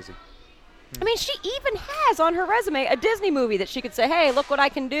 That's crazy. I mean, she even has on her resume a Disney movie that she could say, hey, look what I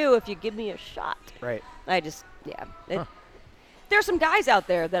can do if you give me a shot. Right. There's some guys out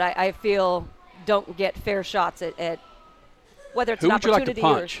there that I feel don't get fair shots at whether it's Who an would you like opportunity to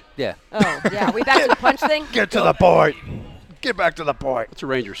punch? Yeah. Oh, yeah. Are we back to the punch thing? Get to the point. Get back to the point. What's a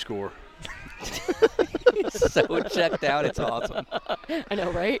Ranger score? So checked out. It's awesome. I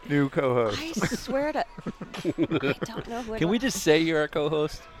know, right? New co-host. I swear to. I don't know who. Can we just say you're our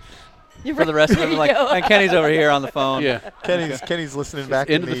co-host You're for the rest of them? Like, and Kenny's over here on the phone. Yeah. Kenny's listening back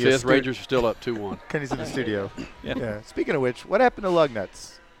End to of me. the fifth. Rangers are still up 2-1. Kenny's in the studio. Yeah. Yeah. Speaking of which, what happened to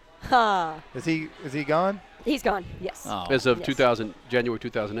Lugnuts? Huh. Is he gone? He's gone. Yes. Oh. As of Yes. January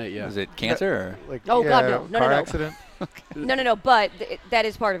 2008, yeah. Is it cancer? Or? Like Oh, God, yeah, no. No, car no, no. accident. No. But that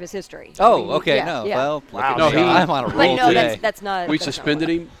is part of his history. I Oh, mean, okay. yeah, No. yeah. Well, look Wow. at No, me. he- I'm on a But roll no, today. that's not. We that's not suspended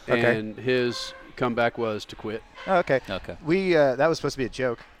what- him, Okay. and his comeback was to quit. Oh, okay. Okay. We that was supposed to be a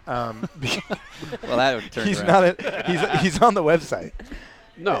joke. Well, that would turn he's around. not. He's on the website.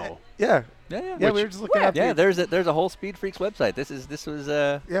 No. Yeah. Yeah. Yeah. We were just looking up. Yeah, there's a whole Speed Freaks website. This was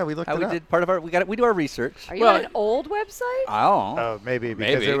Yeah, we looked how it we up. did part of our we do our research. Are you Well, on an old website? I don't know. Oh, maybe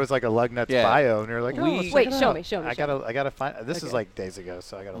because Maybe. there was like a Lugnuts Yeah. bio, and you're like, oh, We- let's check Wait, it show out. me. I gotta find. This is Okay. like days ago,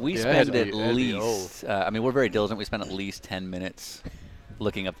 so I gotta. We Yeah, it had spend to at be- it had to be least. I mean, we're very diligent. We spend at least 10 minutes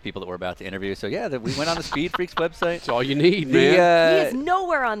looking up the people that we're about to interview. So yeah, we went on the Speed Freaks website. That's all you need, The, man. He is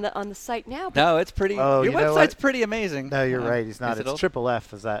nowhere on the site now. no, it's pretty. Oh, your you know website's what? pretty amazing. No, you're right. He's not. is it It's old? Triple F.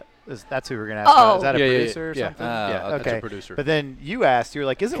 That's who we're gonna ask. Oh. About. Is that a Yeah, yeah, producer or yeah. something? Oh, yeah. okay. Okay. That's a producer. But then you asked. You were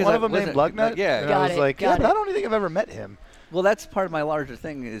like, isn't 'Cause one I of them named wasn't- Lugnut? yeah. And Got I was it, like, yeah, got but I it. don't even think I've ever met him. Well, that's part of my larger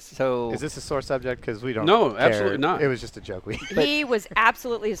thing. Is so. Is this a sore subject? Because we don't. No, care. absolutely not. It was just a joke. He was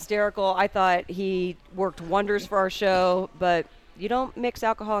absolutely hysterical. I thought he worked wonders for our show, but you don't mix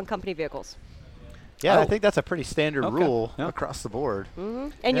alcohol in company vehicles. Yeah, I Oh. think that's a pretty standard Okay. rule Yeah. across the board.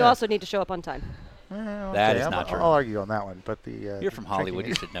 And you Yeah. also need to show up on time. Well, That okay, is not true. I'll argue on that one, but the You're the from drinking Hollywood.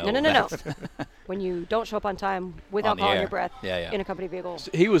 You age- should know. No. that. When you don't show up on time with On the alcohol in air. your breath Yeah, yeah. in a company vehicle.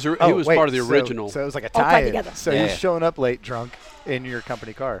 He was Oh, he was wait, part of the so- original. So it was like a All tied tie-in. together. So Yeah, he's yeah. showing up late, drunk, in your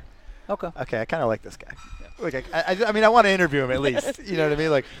company car. Okay. Okay, I kind of like this guy. Like, I mean, I want to interview him at least. You know what I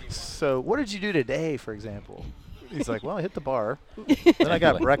mean? Like, so what did you do today, for example? He's like, well, I hit the bar. Then I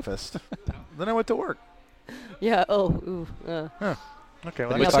got breakfast. Then I went to work. Yeah. Oh. Ooh. Okay.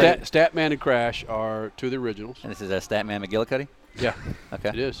 Well, We that's started- Statman and Crash are two of the originals. And this is Statman McGillicuddy? Yeah, Okay.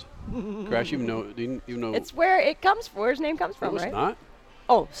 it is. Crash, even though It's where it comes. Where his name comes from, it's right? not.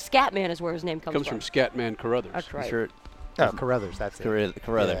 Oh, Scatman is where his name comes Comes from Scatman Carruthers. That's right. Sure. Oh, Carruthers. That's it.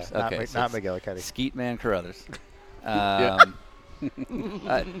 Carruthers. Yeah, Okay. not McGillicuddy. Skeetman Carruthers. Yeah.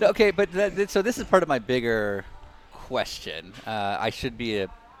 Okay, but so this is part of my bigger question. I should be a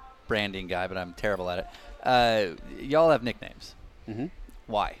branding guy, but I'm terrible at it. Y'all have nicknames. Mhm.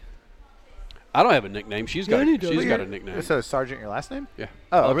 Why? I don't have a nickname. She's got a nickname. So Sargent, your last name? Yeah.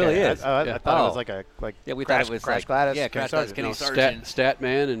 Oh, it okay. really is? I thought it was Oh. like a Yeah, we Crash, thought it was Crash like Gladys. Yeah, Kenny Crash Gladys, Sargent. Kenny No, Sargent.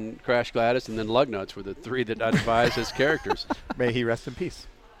 Statman and Crash Gladys and then Lugnuts were the three that I devised as characters. May he rest in peace.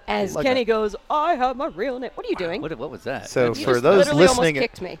 As Like Kenny goes, I have my real name. What are you doing? What was that? So You for just those literally almost listening,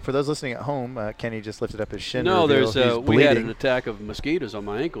 kicked me. for those listening at home, Kenny just lifted up his shin. No, to there's reveal he's we had bleeding. an attack of mosquitoes on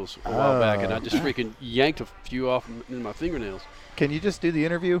my ankles a while back, and I just freaking yanked a few off in my fingernails. Can you just do the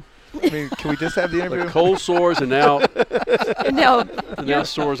interview? I mean, can we just have the interview? Like cold sores and now No.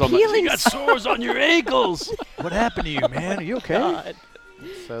 sores on my. healing You got sores on your ankles. What happened to you, man? Are you okay? God.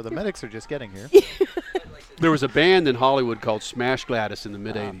 So the medics are just getting here. There was a band in Hollywood called Smash Gladys in the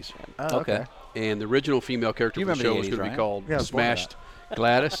mid '80s, Oh, Okay. and the original female character You for the remember show was the going 80s, to be called Yeah, I was born in Smashed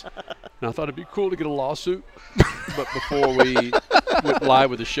Gladys. And I thought it'd be cool to get a lawsuit, but before we went live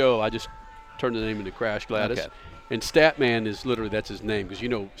with the show, I just turned the name into Crash Gladys. Okay. And Statman is literally, that's his name, because you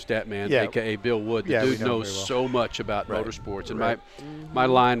know Statman, Yeah. a.k.a. Bill Wood. The Yeah, we dude know him knows very well. so much about Right. motorsports. And Right. my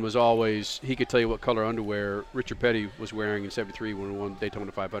line was always, he could tell you what color underwear Richard Petty was wearing in '73 when he won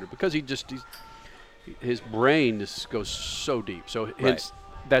Daytona 500, because his brain just goes so deep. So hence,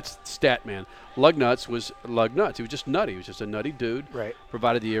 that's Statman. Lugnuts was Lugnuts. He was just nutty. He was just a nutty dude. Right.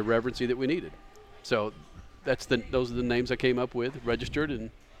 Provided the irreverency that we needed. So those are the names I came up with, registered,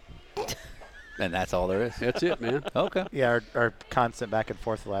 and And that's all there is. that's it, man. Okay. Yeah, our constant back and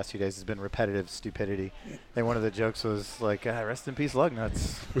forth the last few days has been repetitive stupidity. And one of the jokes was like, rest in peace,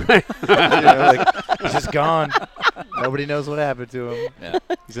 Lugnuts. Like, he's just gone. Nobody knows what happened to him. Yeah.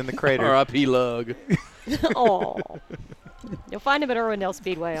 He's in the crater. R.I.P. Lug. Oh. You'll find him at Irwindale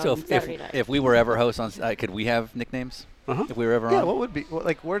Speedway So on Saturday night. if we were ever hosts on, could we have nicknames? Uh-huh. If we were ever Yeah, on? what would be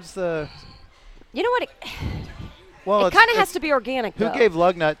where's the? You know what? Well, It kind of has to be organic, Who though. gave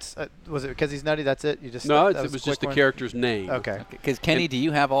Lugnuts? Was it because he's nutty? That's it. You just No, that it was a quick just the one? character's name. Okay. Because Kenny, do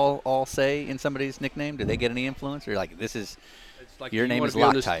you have all say in somebody's nickname? Do they get any influence? Or you're like, this is It's like Your you name wanna is be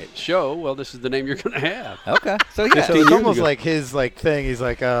on this Loctite. show. Well, this is the name you're going to have. okay? So yeah, So 15 it's years almost ago. like his thing. He's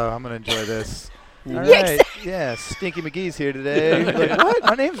like, oh, I'm gonna enjoy this. All Yeah, right. Yeah, Stinky McGee's here today. Like, what?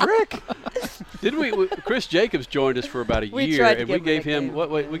 My name's Rick. Didn't we? Chris Jacobs joined us for about a We year, tried to and we give him a gave him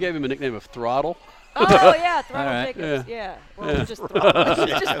nickname. we gave him a nickname of Throttle. Oh, yeah, Throttle All right. Jacobs. Yeah. Well, just Throttle.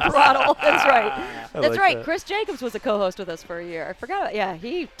 Just Throttle. That's right. That's like right. that. Chris Jacobs was a co-host with us for a year. I forgot about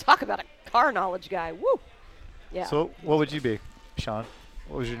he talk about a car knowledge guy. Woo. Yeah. So what would you be, Sean?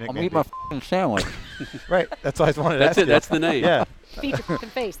 What was your I'll nickname? eat my f***ing sandwich. Right. That's why I wanted to That's ask it. you. That's the name. Yeah. Feature fucking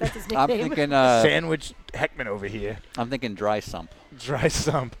face. That's his I'm nickname. thinking. Sandwich Heckman over here. I'm thinking dry sump. Dry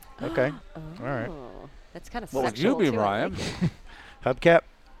sump. Okay. Oh, All right. That's kind of What would sexual, you be, too, I Ryan? like it. Hubcap.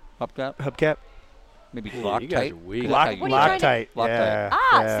 Hubcap? Hubcap. Maybe Yeah, you guys are Loctite. weak. Lock, What are you trying to- Loctite. Loctite. Yeah.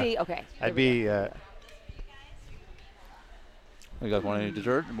 Ah, yeah. see, okay. I'd There we be. go. You guys want any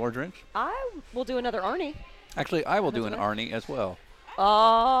dessert? More drinks? I will do another Arnie. Actually, I will do an That's Arnie as well.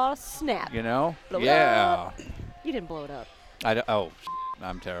 Oh, snap. You know? Blow it Yeah. up. You didn't blow it up.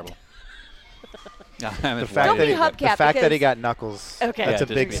 I'm terrible. The Don't fact, be that he, hubcap the fact that he because- got knuckles, Okay. that's Yeah, a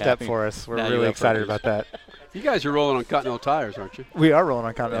just big be step happy. for us. We're Now really you're up excited for about that. You guys are rolling on Continental tires, aren't you? We are rolling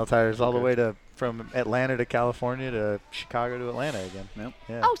on Continental Yep. tires all the Okay. way from Atlanta to California to Chicago to Atlanta again. Yep.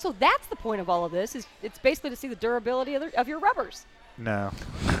 Yeah. Oh, so that's the point of all of this. Is it's basically to see the durability of your rubbers. No.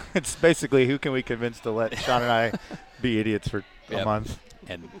 It's basically who can we convince to let Sean and I be idiots for a Yep. month.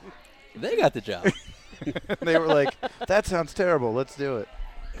 And they got the job. They were like, that sounds terrible. Let's do it.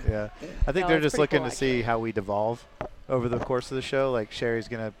 Yeah. I think No, they're it's just pretty looking cool, to see how we devolve over the course of the show. Like Sherry's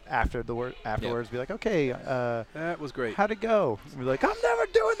going to, afterwards, be like, okay, That was great. how'd it go? And we're like, I'm never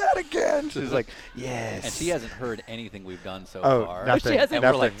doing that again. She's like, yes. And she hasn't heard anything we've done so Oh, far. nothing. She hasn't.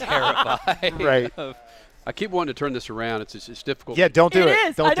 And we're like Nothing. terrified. Right. of- I keep wanting to turn this around. It's difficult. Yeah, don't do it. It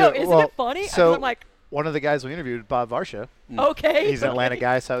is. Don't I know. do it. Isn't Well, it funny? So I'm like, one of the guys we interviewed, Bob Varsha, okay. he's an Atlanta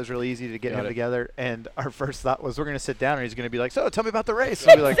guy, so it was really easy to get Got him it. together. And our first thought was we're going to sit down and he's going to be like, so tell me about the race.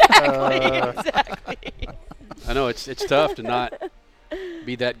 And we'll be like, Exactly. I know it's tough to not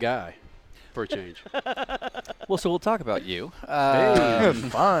be that guy for a change. Well, so we'll talk about you.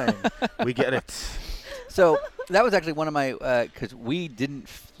 fine. We get it. So That was actually one of my because we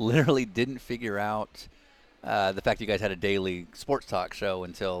literally didn't figure out the fact you guys had a daily sports talk show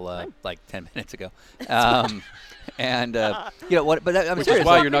until like 10 minutes ago. And you know what? But I'm Which serious. is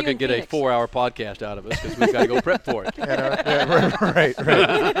why Welcome you're not to going to get a Phoenix. 4-hour podcast out of us because we've got to go prep for it. Right.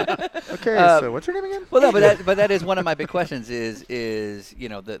 Okay, so what's your name again? Well, no, but that is one of my big questions. Is you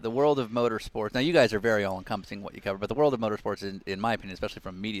know the world of motorsports. Now you guys are very all encompassing what you cover, but the world of motorsports, in my opinion, especially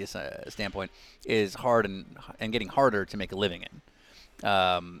from a media standpoint, is hard and getting harder to make a living in.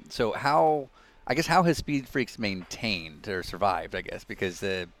 So how has Speed Freaks maintained or survived? I guess because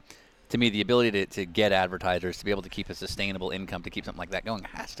to me the ability to get advertisers to be able to keep a sustainable income to keep something like that going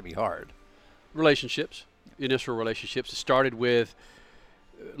has to be hard. Relationships, initial relationships. It started with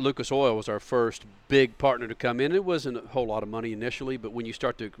Lucas Oil was our first big partner to come in. It wasn't a whole lot of money initially, but when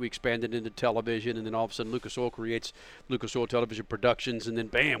we expanded into television, and then all of a sudden Lucas Oil creates Lucas Oil Television Productions, and then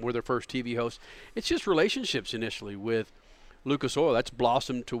bam, we're their first TV host. It's just relationships initially with Lucas Oil. That's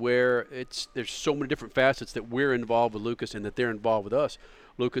blossomed to where there's so many different facets that we're involved with Lucas and that they're involved with us.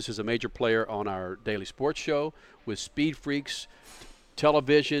 Lucas is a major player on our daily sports show with Speed Freaks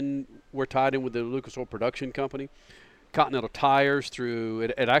television. We're tied in with the Lucas Oil production company. Continental Tires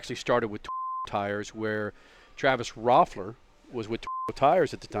it actually started with Tires, where Travis Roffler was with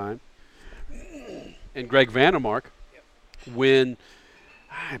Tires at the time, and Greg Vandermark when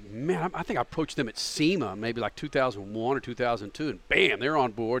I think I approached them at SEMA maybe like 2001 or 2002, and bam, they're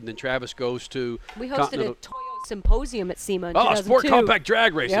on board. And then Travis goes to We hosted a Toyo symposium at SEMA in 2002. Sport Compact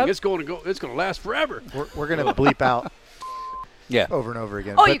Drag Racing. Yep. It's going to last forever. We're gonna bleep out Yeah. over and over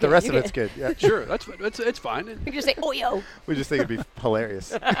again, Oh, but you the can- rest you of it's can. good. Yeah. Sure, it's fine. You can just say, "Oh yo." We just think it'd be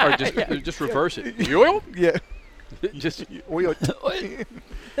hilarious. Or just reverse it. Yo? Yeah. Just Oh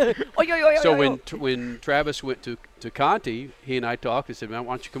yo yo yo. so yo. when Travis went to Conti, he and I talked and said, "Man,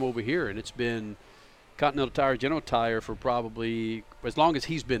 why don't you come over here?" And it's been Continental Tire, General Tire for probably as long as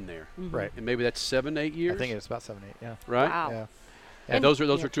he's been there, Right. and maybe that's 7-8 years. I think it's about 7, 8. Yeah. right. Wow. Yeah. And those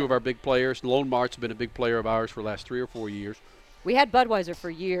are two of our big players. Lone Mart's been a big player of ours for the last 3 or 4 years. We had Budweiser for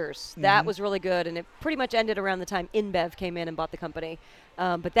years. That was really good, and it pretty much ended around the time InBev came in and bought the company.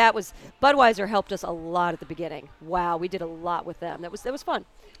 But Budweiser helped us a lot at the beginning. Wow, we did a lot with them. That was fun.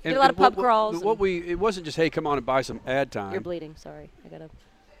 Did a lot of pub crawls. It wasn't just, hey, come on and buy some ad time. You're bleeding. Sorry, I gotta.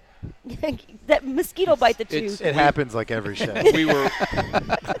 That mosquito bite that you. It happens like every show. We were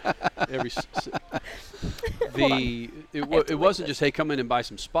it wasn't just, hey, come in and buy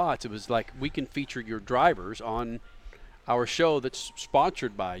some spots. It was like, we can feature your drivers on our show that's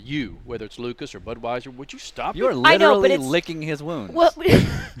sponsored by you, whether it's Lucas or Budweiser. Would you stop You're it? I know, but literally it's- licking his wounds. Well,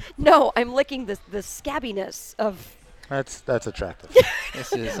 no, I'm licking the scabbiness of. That's attractive.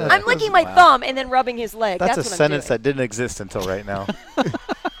 This is, I'm licking my wow. thumb and then rubbing his leg. That's a what sentence I'm that didn't exist until right now.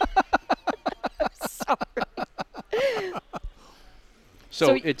 So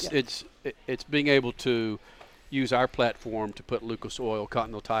So it's being able to use our platform to put Lucas Oil,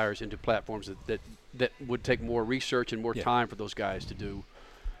 Continental Tires into platforms that would take more research and more time for those guys to do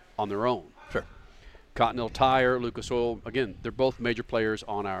on their own. Sure. Continental Tire, Lucas Oil, again, they're both major players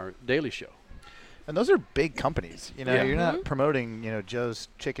on our daily show. And those are big companies. You know, Yeah. you're not promoting, Joe's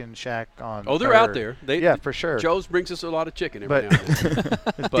Chicken Shack on. Oh, they're or- out there. Yeah, for sure. Joe's brings us a lot of chicken every But now and then.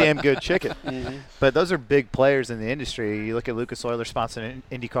 it's damn good chicken. But those are big players in the industry. You look at Lucas Oil, they're sponsoring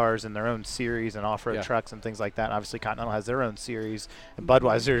Indy cars in their own series and off-road Yeah. trucks and things like that. Obviously, Continental has their own series. And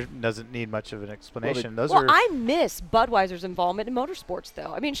Budweiser doesn't need much of an explanation. Those Well, are I miss Budweiser's involvement in motorsports,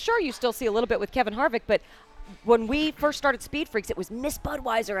 though. I mean, sure, you still see a little bit with Kevin Harvick, but when we first started Speed Freaks, it was Miss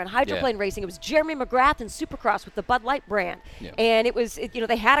Budweiser and hydroplane racing. It was Jeremy McGrath and Supercross with the Bud Light brand, and it was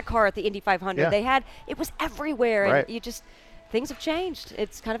they had a car at the Indy 500. Yeah. It was everywhere, Right. and things have changed.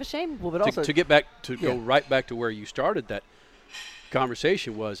 It's kind of a shame. Well, but also to get back to go right back to where you started that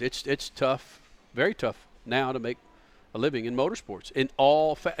conversation was it's tough, very tough now to make a living in motorsports. In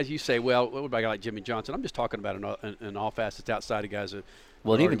all, as you say, well, what about a guy like Jimmy Johnson? I'm just talking about in all facets outside of guys that.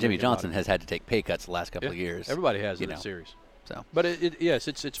 well, are even already Jimmy making a lot Johnson of- has had to take pay cuts the last couple of years. Everybody has in know. that series. So. But yes,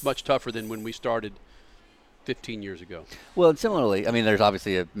 it's much tougher than when we started 15 years ago. Well, and similarly, I mean, there's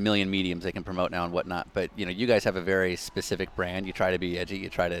obviously a million mediums they can promote now and whatnot, but you guys have a very specific brand. You try to be edgy. You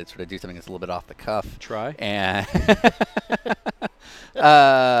try to sort of do something that's a little bit off the cuff. Try. And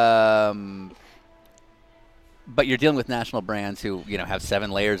but you're dealing with national brands who have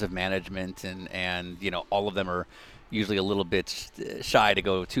 7 layers of management, and all of them are usually a little bit shy to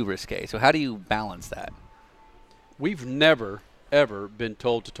go too risque. So how do you balance that? We've never, ever been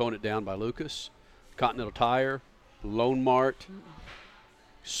told to tone it down by Lucas, Continental Tire, Lone Mart,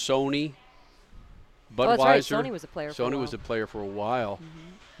 Sony, Budweiser. Oh, that's right. Sony was a player for a Sony while. was a player for a while.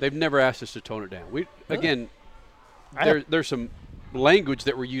 They've never asked us to tone it down. Again, there's some language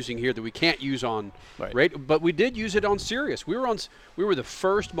that we're using here that we can't use on radio, but we did use it on Sirius. We were the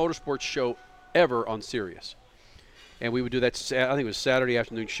first motorsports show ever on Sirius, and we would do that. I think it was Saturday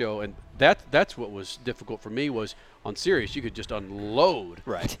afternoon show, and that's what was difficult for me was on Sirius you could just unload.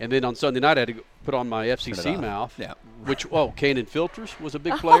 Right. And then on Sunday night I had to put on my Turn FCC it off. mouth. Yeah. Which Kanan Filters was a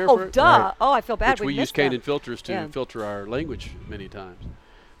big player. Oh, for it. duh. Right. Oh, I feel bad. Which we use missed them. Kanan Filters to filter our language many times.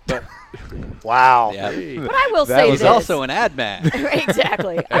 But Wow. Yeah. But I will That say was this. He's also an ad man.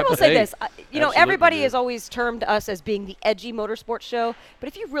 Exactly. I will say Hey, this. absolutely, Everybody man. has always termed us as being the edgy motorsports show. But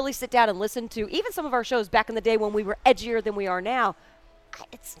if you really sit down and listen to even some of our shows back in the day when we were edgier than we are now,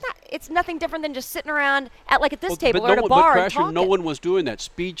 it's nothing different than just sitting around at this table or at a bar and talking. no one was doing that.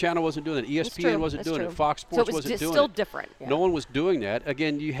 Speed Channel wasn't doing that. That's ESPN true. wasn't That's doing true. it. Fox So Sports it was wasn't doing still it. different. Yeah. No one was doing that.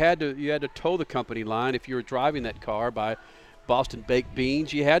 Again, you had to toe the company line if you were driving that car by Boston baked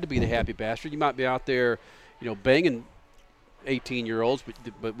beans. You had to be the happy bastard. You might be out there, banging 18-year-olds,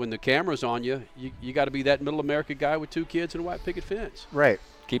 but when the camera's on you got to be that middle America guy with 2 kids and a white picket fence. Right.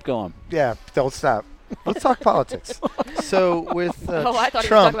 Keep going. Yeah. Don't stop. Let's talk politics. So with Oh, I thought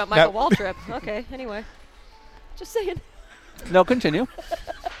Trump, he was talking about Michael Waltrip. Okay, anyway. Just saying. No, continue.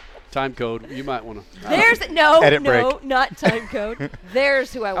 Time code. You might want to. There's no, Edit break. not time code.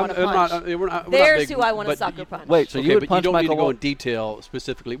 There's who I want to punch. We're not There's big, who I want to but sucker punch. Wait, so okay, you would but punch you don't need Michael to go in Waltrip? detail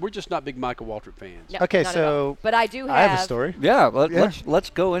specifically. We're just not big Michael Waltrip fans. No, Okay, not at all. so But I do have. I have a story. Yeah, Yeah. let's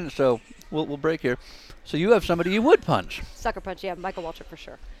go in. So we'll break here. So you have somebody you would punch. Sucker punch, yeah, Michael Waltrip for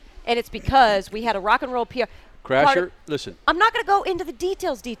sure. And it's because we had a rock and roll PR. Crasher, listen. I'm not going to go into the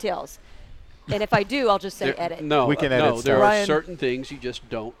details. And if I do, I'll just say edit. No, We can edit no. There stuff. are Ryan- certain things you just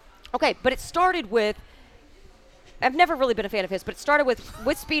don't. Okay, but it started with. I've never really been a fan of his, but it started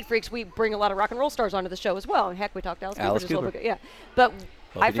with Speed Freaks. We bring a lot of rock and roll stars onto the show as well. Heck, we talked to Alice just a little Cooper. bit. Yeah, but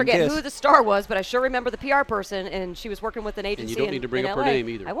Hope I you didn't forget kiss. who the star was, but I sure remember the PR person, and she was working with an agency. don't need to bring in up her LA. name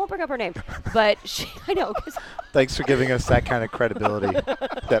either. I won't bring up her name, but I know. 'Cause Thanks for giving us that kind of credibility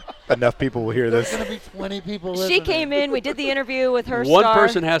that enough people will hear this. There's going to be 20 people she listening. came in. We did the interview with her. One star.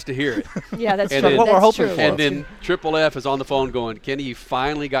 person has to hear it. Yeah, that's And true. then- what we're That's hoping true. for. And then Triple F is on the phone going, Kenny, you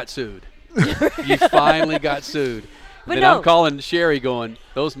finally got sued. You finally got sued. But And no. I'm calling Sherry going,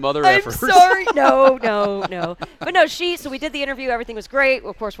 those mother I'm effers. sorry. No. But no, so we did the interview. Everything was great.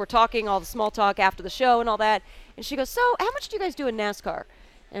 Of course, we're talking all the small talk after the show and all that. And she goes, so how much do you guys do in NASCAR?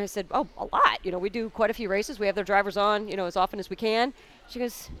 And I said, oh, a lot. We do quite a few races. We have their drivers on, as often as we can. She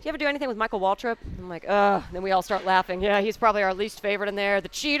goes, do you ever do anything with Michael Waltrip? I'm like, ugh. Then we all start laughing. Yeah, he's probably our least favorite in there. The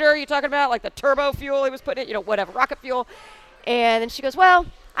cheater you talking about, like the turbo fuel he was putting in, whatever, rocket fuel. And then she goes, well,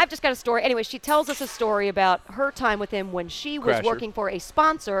 I've just got a story. Anyway, she tells us a story about her time with him when she was Crasher. working for a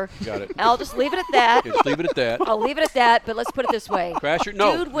sponsor. Got it. I'll just leave it at that. Just leave it at that. I'll leave it at that, but let's put it this way. Crasher,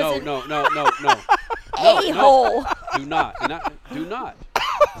 no, Dude was no, an no. a-hole. Do not. Do not.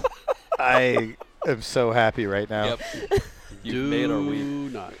 I am so happy right now. Yep. You made our week. Do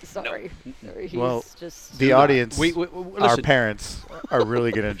not. Sorry. Sorry. He's Well, just. The audience, We our listen, parents, are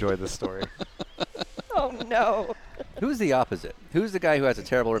really going to enjoy this story. Oh, no. Who's the opposite? Who's the guy who has a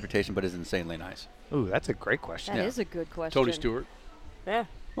terrible reputation but is insanely nice? Ooh, that's a great question. That is a good question. Tony Stewart. Yeah.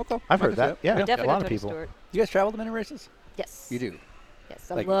 Okay. I've heard that. Yeah, Definitely a lot of Tony people. Stewart. You guys travel to many races? Yes. You do. Yes,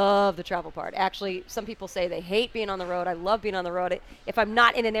 I Like- love the travel part. Actually, some people say they hate being on the road. I love being on the road. If I'm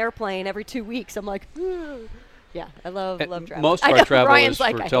not in an airplane every 2 weeks, I'm like, "Ugh." Yeah, I love travel. Most I of know, our travel Ryan's is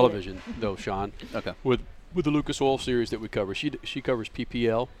like, I for hate it. television, though, Sean. Okay. With the Lucas Oil series that we cover, she covers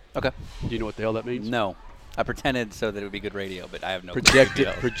PPL. Okay. Do you know what the hell that means? No. I pretended so that it would be good radio, but I have no Projected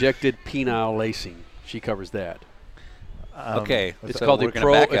details. penile lacing. She covers that. Okay. It's so called the we're gonna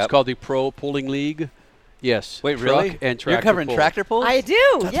pro. back It's up. called the Pro Pulling League. Yes. Wait, truck really? And tractor You're covering pull. tractor pulls? I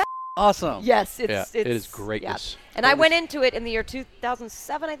do. Yeah. Awesome. Yes, it's Yeah, it's it is yeah. greatness. And I went into it in the year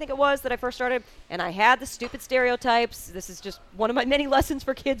 2007, I think it was, that I first started, and I had the stupid stereotypes. This is just one of my many lessons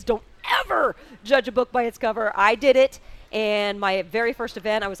for kids. Don't ever judge a book by its cover. I did it, and my very first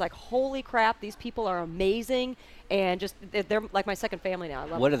event, I was like, holy crap, these people are amazing, and just they're like my second family now. I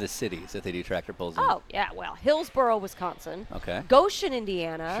love What them. are the cities that they do tractor pulls in? Oh, yeah, well, Hillsboro, Wisconsin. Okay. Goshen,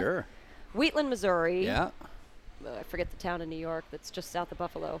 Indiana. Sure. Wheatland, Missouri. Yeah. I forget the town in New York that's just south of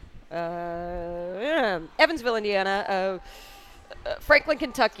Buffalo. Evansville, Indiana. Franklin,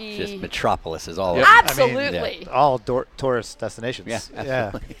 Kentucky. Just metropolises all Yep. over. Absolutely. All tourist destinations. Yeah,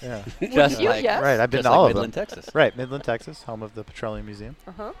 yeah, absolutely. yeah. Just you, like, yes. Right, I've been just to like all Midland, of them. Texas. Right, Midland, Texas, home of the Petroleum Museum.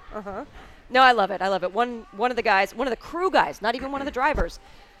 No, I love it. I love it. One of the guys, one of the crew guys, not even one of the drivers,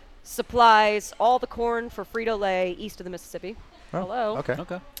 supplies all the corn for Frito-Lay east of the Mississippi. Oh, Hello. Okay.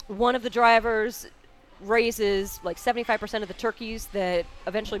 Okay. One of the drivers raises like 75% of the turkeys that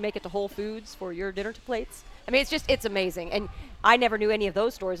eventually make it to Whole Foods for your dinner plates. I mean, it's amazing. And I never knew any of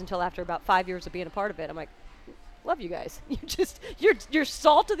those stories until after about 5 years of being a part of it. I'm like, love you guys. You're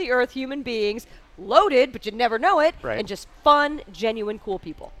salt of the earth human beings, loaded, but you never know it, Right. and just fun, genuine, cool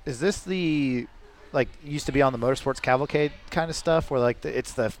people. Is this the like used to be on the motorsports cavalcade kind of stuff where like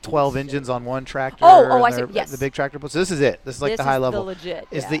it's the 12 engines on one tractor? Oh, and I see. they're- Yes. The big tractor. So this is it. This is like This the high is level. the legit.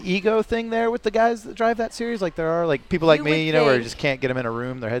 Is yeah. the ego thing there with the guys that drive that series? Like there are like people like You me, would you know, where you think- just can't get them in a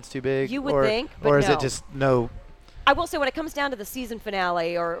room. Their head's too big. You would or, think, but or is no. it just no? I will say when it comes down to the season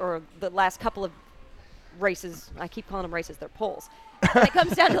finale or the last couple of races, I keep calling them races, they're polls. When it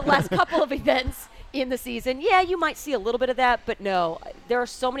comes down to the last couple of events in the season, yeah, you might see a little bit of that, but no. There are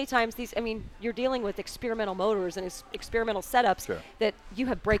so many times you're dealing with experimental motors and experimental setups Sure. that you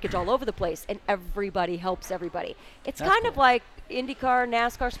have breakage all over the place, and everybody helps everybody. It's That's kind of cool. like IndyCar,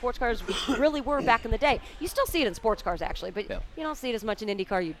 NASCAR, sports cars really were back in the day. You still see it in sports cars, actually, but Yeah. you don't see it as much in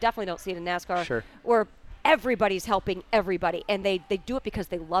IndyCar. You definitely don't see it in NASCAR. Sure. Where everybody's helping everybody, and they do it because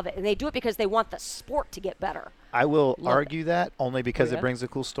they love it, and they do it because they want the sport to get better. I will Love argue that only because Oh, yeah? it brings a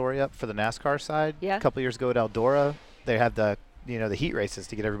cool story up for the NASCAR side. Yeah. A couple years ago at Eldora, they had the the heat races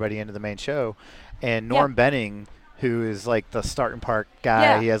to get everybody into the main show, and Norm Benning, who is like the starting park guy,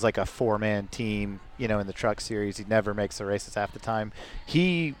 Yeah. he has like a 4-man team, in the truck series. He never makes the races half the time.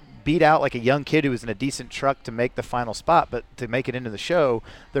 He beat out like a young kid who was in a decent truck to make the final spot, but to make it into the show,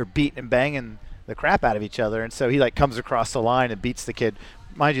 they're beating and banging the crap out of each other, and so he like comes across the line and beats the kid.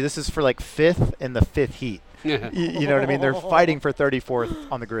 Mind you, this is for like 5th in the 5th heat. You know what I mean? They're fighting for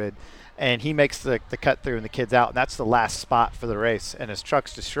 34th on the grid, and he makes the cut through and the kid's out, and that's the last spot for the race, and his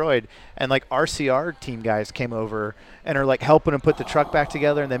truck's destroyed. And like RCR team guys came over and are like helping him put the truck back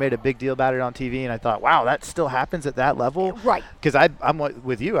together, and they made a big deal about it on TV, and I thought, wow, that still happens at that level? Right. Because I'm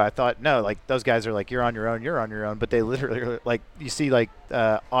with you. I thought, no, like those guys are like, you're on your own, but they literally are like, you see like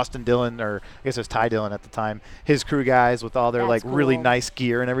Austin Dillon, or I guess it was Ty Dillon at the time, his crew guys with all their That's like really cool. nice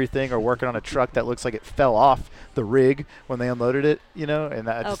gear and everything are working on a truck that looks like it fell off the rig when they unloaded it, and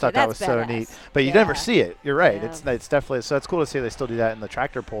I just Okay, thought that was that's so badass. neat. But you never Yeah. see it. You're right. Yeah. It's definitely, so it's cool to see they still do that in the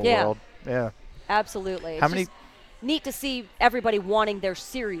tractor pull Yeah. world. Yeah. Absolutely. How It's many- just neat to see everybody wanting their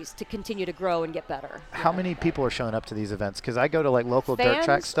series to continue to grow and get better. How many people are showing up to these events? Because I go to like local dirt track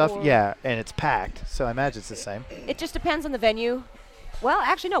Fans stuff. or- Yeah, and it's packed. So I imagine it's the same. It just depends on the venue. Well,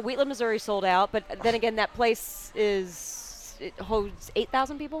 actually, no. Wheatland, Missouri sold out, but then again, that place it holds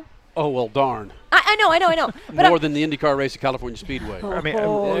 8,000 people. Oh, well, darn. I know. But More than the IndyCar race at California Speedway. I mean,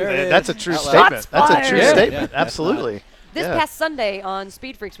 There it that's a is. true Shots statement. That's a true fired. statement. Yeah, that's Absolutely. This Yeah. past Sunday on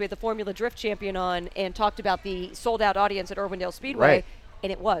Speed Freaks, we had the Formula Drift champion on and talked about the sold-out audience at Irwindale Speedway, Right.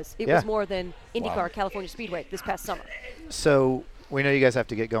 and it was Yeah. more than IndyCar California Speedway this past summer. So we know you guys have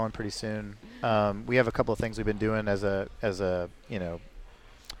to get going pretty soon. We have a couple of things we've been doing as a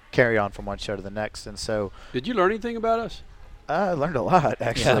carry on from one show to the next, and so Did you learn anything about us? I learned a lot.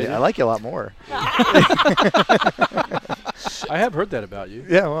 Actually, Yeah. I like you a lot more. I have heard that about you.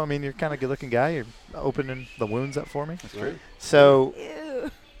 Yeah, well, I mean, you're kind of a good-looking guy. You're opening the wounds up for me. That's true. So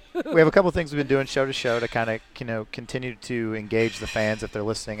Ew. we have a couple of things we've been doing show to show to kind of continue to engage the fans if they're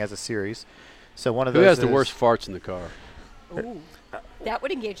listening as a series. So one of Who those has the is- worst farts in the car? Ooh. That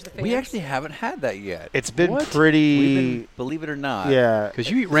would engage the fans. We actually haven't had that yet. It's been What? pretty. We've been, believe it or not. Yeah. Because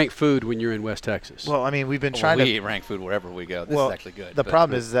you eat rank food when you're in West Texas. Well, I mean, we've been Well, trying we to. eat rank food wherever we go. This well, is actually good. The but-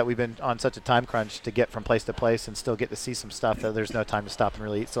 problem is that we've been on such a time crunch to get from place to place and still get to see some stuff that there's no time to stop and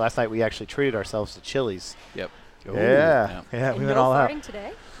really eat. So last night we actually treated ourselves to Chili's. Yep. Ooh. Yeah, we And went no all out. farting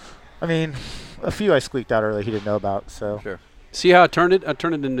today? I mean, a few I squeaked out early he didn't know about. So Sure. See how I turned it? I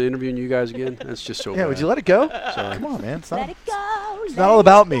turned it into interviewing you guys again? That's just so yeah, would bad. you let it go? Sorry. Come on, man. It's Let not. it go. It's not all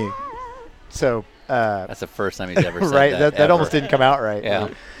about me. So. That's the first time he's ever said right. that. That almost ever. didn't come out right. Yeah.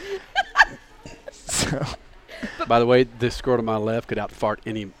 So. By the way, this girl to my left could out fart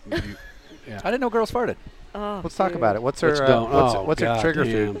any. I didn't know girls farted. Oh, Let's talk dude. about it. What's her Let's don't. what's her God trigger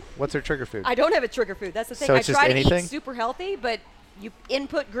damn. food? What's her trigger food? I don't have a trigger food. That's the thing. So I it's just try to anything? eat super healthy, but you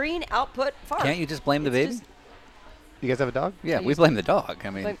input green, output fart. Can't you just blame the It's baby? just- You guys have a dog? Yeah, I we used- blame the dog. I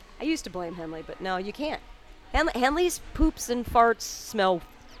mean, I used to blame Henley, but no, you can't. Henley's poops and farts smell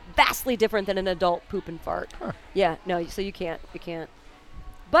vastly different than an adult poop and fart. Huh. Yeah, no, so you can't. You can't.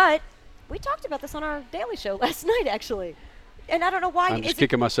 But we talked about this on our daily show last night, actually. And I don't know why. I'm is just it-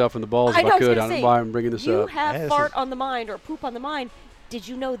 kicking myself in the balls I if know, I I was could. gonna I don't say, know why I'm bringing this you up. have Yeah, this fart is- on the mind or poop on the mind. Did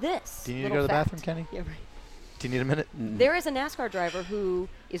you know this? Do you need to little go to the fact? bathroom, Kenny? Yeah, right. Do you need a minute? There is a NASCAR driver who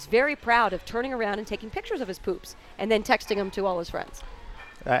is very proud of turning around and taking pictures of his poops and then texting them to all his friends.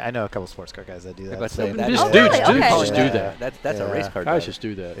 I know a couple sports car guys that do that. Let's so- say that Just is- dudes really? Okay. just do that. That's a race car. Guys driver. just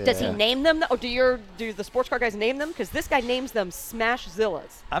do that. Does he Yeah. name them? Or do the sports car guys name them? Because this guy names them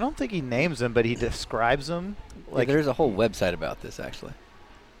Smashzillas. I don't think he names them, but he describes them. Like there's a whole website about this actually.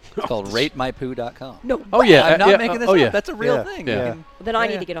 It's called ratemypoo.com. No. Oh yeah, I'm not yeah, making this oh up. yeah. That's a real Yeah. thing. Yeah. You can- Then I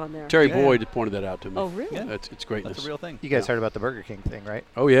yeah. need to get on there. Terry Yeah. Boyd pointed that out to me. Oh, really? Yeah. It's greatness. That's a real thing. You guys heard about the Burger King thing, right?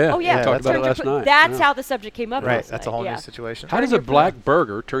 Oh yeah. Oh yeah, Yeah, talked about it Turned your last poo- night. That's Yeah. how the subject came up. Right. last That's a night, whole yeah. new situation. How does a black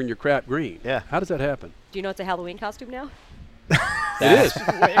burger turn your crap green? Yeah. How does that happen? Do you know it's a Halloween costume now? It is.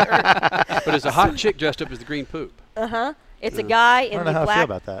 But it's a hot chick dressed up as the green poop. It's a guy don't in know the how I feel black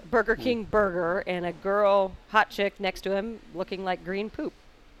about that. Burger King burger and a girl hot chick next to him looking like green poop,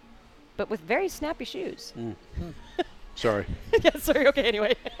 but with very snappy shoes. Sorry. Yeah, sorry. Okay,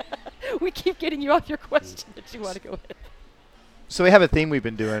 anyway. We keep getting you off your question that you want to go with. So we have a theme we've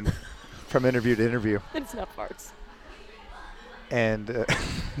been doing from interview to interview. It's not farts. And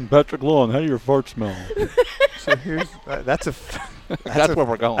Patrick Long, how do your farts smell? so here's that's That's where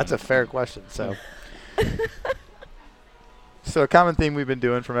we're going. That's a fair question. So, so a common theme we've been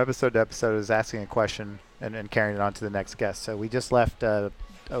doing from episode to episode is asking a question and carrying it on to the next guest. So we just left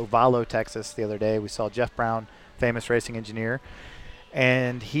Ovalo, Texas the other day. We saw Jeff Brown, famous racing engineer,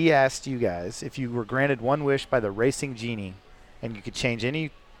 and he asked you guys if you were granted one wish by the racing genie and you could change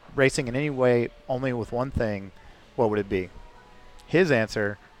any racing in any way only with one thing, what would it be? His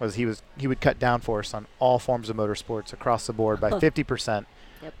answer was he would cut downforce on all forms of motorsports across the board by 50%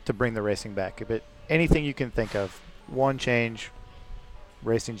 Yep. to bring the racing back. But anything you can think of, one change,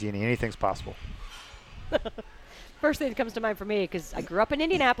 racing genie, anything's possible. First thing that comes to mind for me, because I grew up in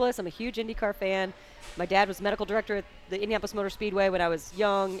Indianapolis. I'm a huge IndyCar fan. My dad was medical director at the Indianapolis Motor Speedway when I was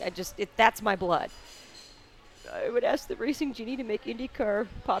young. That's my blood. I would ask the racing genie to make IndyCar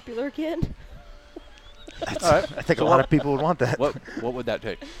popular again. I think a lot of people would want that. What would that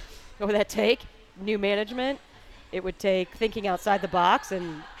take? What would that take? New management. It would take thinking outside the box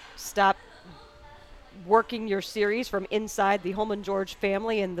and stop working your series from inside the Holman George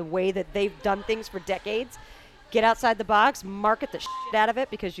family and the way that they've done things for decades. Get outside the box, market the shit out of it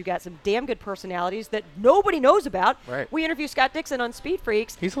because you got some damn good personalities that nobody knows about. Right. We interviewed Scott Dixon on Speed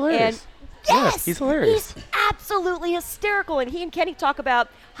Freaks. He's hilarious. And Yeah, yes, he's hilarious. He's absolutely hysterical. And he and Kenny talk about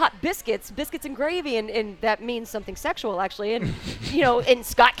hot biscuits and gravy, and that means something sexual, actually. And, and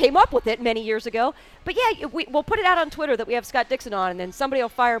Scott came up with it many years ago. But, yeah, we'll put it out on Twitter that we have Scott Dixon on, and then somebody will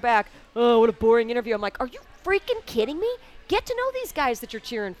fire back, oh, what a boring interview. I'm like, are you freaking kidding me? Get to know these guys that you're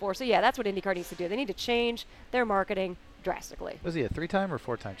cheering for. So, yeah, that's what IndyCar needs to do. They need to change their marketing drastically. Was he a 3-time or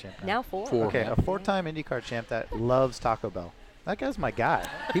 4-time champ? Now 4. Four. Okay, a 4-time IndyCar champ that loves Taco Bell. That guy's my guy.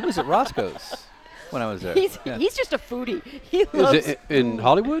 He was at Roscoe's when I was there. He's just a foodie. He loves Is it in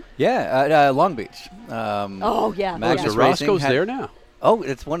Hollywood? Long Beach. Oh, yeah. Magnus Is yeah. Racing Roscoe's had- there now? Oh,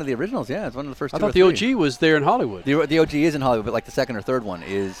 it's one of the originals. Yeah, it's one of the first I two. thought or the three. OG was there in Hollywood. The OG is in Hollywood, but like the second or third one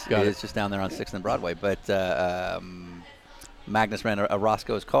is Got it. just down there on 6th and Broadway. But Magnus ran a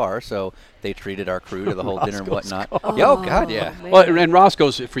Roscoe's car, so they treated our crew to the whole dinner and whatnot. Oh, God, yeah. man. Well, and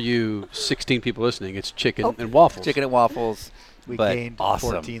Roscoe's, for you 16 people listening, it's chicken and waffles. Chicken and waffles. We but gained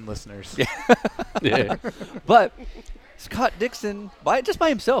awesome. 14 listeners. Yeah. But Scott Dixon, by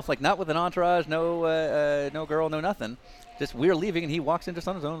himself, like not with an entourage, no girl, no nothing. Just we were leaving, and he walks in just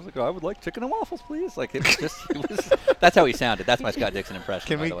on his own. I was like, I would like chicken and waffles, please. Like it was just, that's how he sounded. That's my Scott Dixon impression.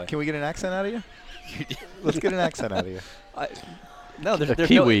 Can by we the way. can we get an accent out of you? Let's get an accent out of you. No, there's no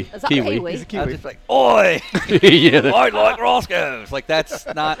Kiwi. Is that Kiwi. Kiwi? He's a I Kiwi. was just like, oi! Yeah, that- I like Roscoe's. Like that's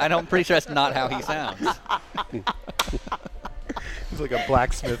not. I'm pretty sure that's not how he sounds. He's like a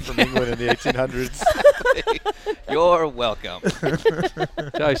blacksmith from England in the 1800s. You're welcome.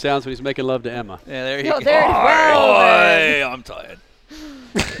 That's how he sounds when he's making love to Emma. Yeah, there you No, go. there- well, Oi, I'm tired.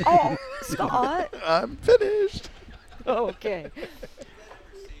 Oh, Scott. I'm finished. Oh, okay.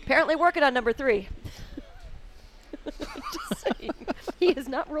 Apparently working on number 3. Just saying. He has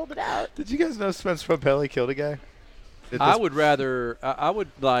not rolled it out. Did you guys know Spence Pompelli killed a guy? I would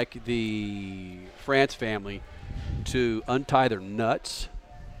like the France family to untie their nuts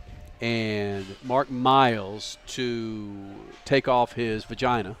and Mark Miles to take off his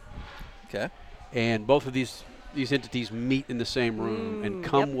vagina, Okay. and both of these entities meet in the same room and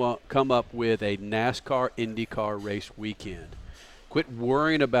come up with a NASCAR IndyCar race weekend. Quit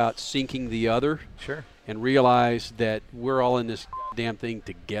worrying about sinking the other. Sure. And realize that we're all in this damn thing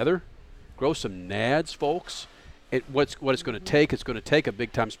together. Grow some nads, folks. What it's going to take? It's going to take a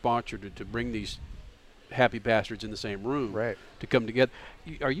big time sponsor to bring these happy bastards in the same room, Right. to come together.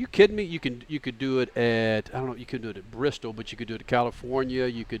 Are you kidding me? You could do it at, I don't know, you could do it at Bristol, but you could do it at California.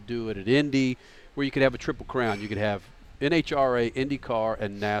 You could do it at Indy, where you could have a triple crown. You could have NHRA, IndyCar,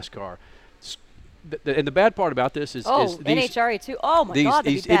 and NASCAR. And the bad part about this is these NHRA too. Oh my these, God,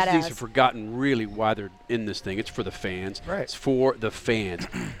 that'd these be entities badass. have forgotten really why they're in this thing. It's for the fans. Right. It's for the fans.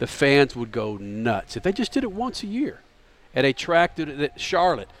 The fans would go nuts if they just did it once a year at a track that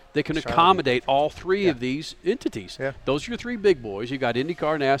Charlotte. They can accommodate all three of these entities. Yeah. Those are your three big boys. You got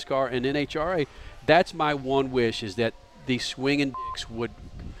IndyCar, NASCAR, and NHRA. That's my one wish, is that these swinging dicks would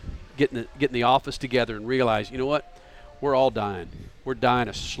get in the office together and realize, you know what? We're all dying. We're dying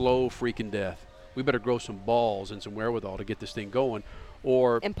a slow freaking death. We better grow some balls and some wherewithal to get this thing going.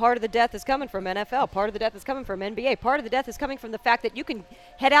 And part of the death is coming from NFL. Part of the death is coming from NBA. Part of the death is coming from the fact that you can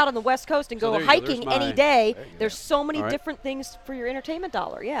head out on the West Coast and So go there you go. hiking There's any my- day. There's so many All right. different things for your entertainment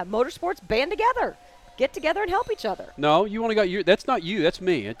dollar. Yeah, motorsports, band together. Get together and help each other. No, you only got you. That's not you. That's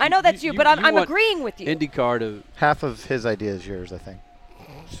me. I know that's you, but I'm want agreeing with you. IndyCar to. Half of his idea is yours, I think.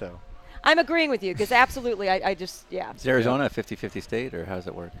 So. I'm agreeing with you because absolutely, I just, yeah. Is Arizona a 50-50 state, or how does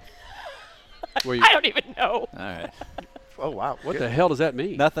it work? Where you, I don't even know. All right. Oh wow. what the hell does that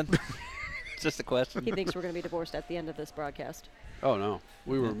mean? Nothing. Just a question. He thinks we're going to be divorced at the end of this broadcast. Oh no,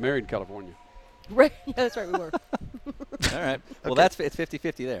 we were married in California. Right? Yeah, that's right. We were. All right. Well, Okay. it's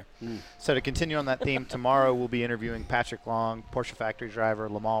 50-50 there. So to continue on that theme, tomorrow we'll be interviewing Patrick Long, Porsche factory driver,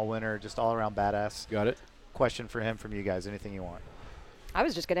 Le Mans winner, just all around badass. Got it. Question for him from you guys. Anything you want? I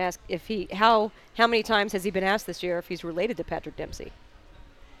was just going to ask if how many times has he been asked this year if he's related to Patrick Dempsey?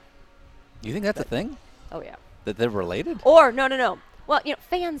 You think that's a thing? Oh yeah. That they're related? Or no. Well,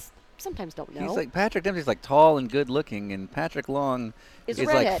 fans sometimes don't know. He's like Patrick Dempsey's like tall and good looking, and Patrick Long Is is a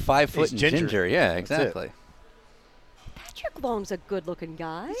like redhead. 5 foot He's and ginger. ginger. Yeah, That's it. exactly. Patrick Long's a good-looking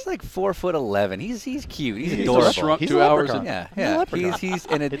guy. He's like 4'11". He's cute. He's He's a adorable. shrunk He's 2 a hours. leprechaun. Yeah. leprechaun. He's an It's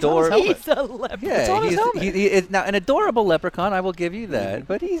on his adorable. helmet. He's a leopard. Yeah, on his helmet. he is now an adorable leprechaun. I will give you that,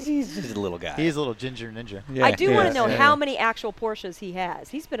 but he's just a little guy. He's a little ginger ninja. Yeah. I do want to know yeah, how yeah. many actual Porsches he has.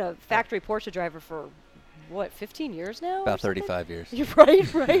 He's been a factory Porsche driver for, 15 years now? or about something? 35 years. You're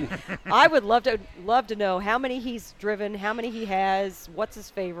right. I would love to know how many he's driven, how many he has, what's his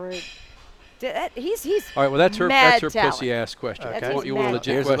favorite. He's All right. Well, that's her mad talent. talent. ass question. That's You want a mad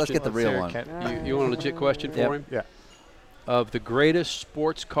legit Here's, question? let's get the real one. You want a legit question Yep. for him? Yeah. Of the greatest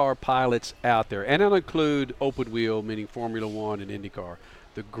sports car pilots out there, and I'll include open wheel, meaning Formula One and IndyCar,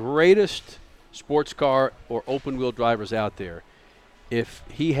 the greatest sports car or open wheel drivers out there, if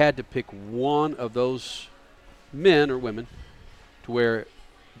he had to pick one of those men or women to where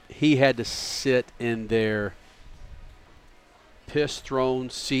he had to sit in their piss-thrown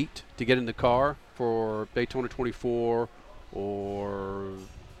seat to get in the car for Daytona 24 or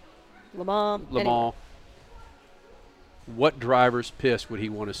Le Mans. Le anyway. Mans, what driver's piss would he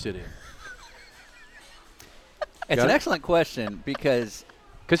want to sit in? It's Got an it? excellent question because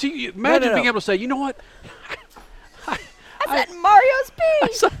Because imagine no. being able to say, you know what? I said Mario's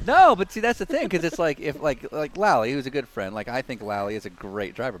piece. no, but see that's the thing because it's like if like Lally, who's a good friend, like I think Lally is a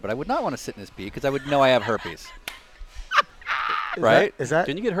great driver, but I would not want to sit in his pee because I would know I have herpes. Right? Is that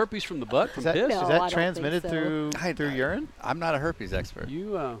Can you get herpes from the butt from is that, piss? No, is I that don't transmitted think so. through urine? I'm not a herpes expert.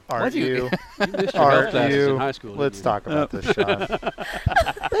 You Aren't What'd you- you? you missed your health Aren't classes you? in high school. Let's didn't you? talk about this, Sean.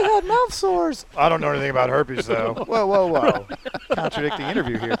 They had mouth sores. I don't know anything about herpes, though. Whoa. Contradicting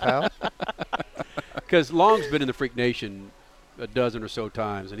interview here, pal. Because Long's been in the Freak Nation a dozen or so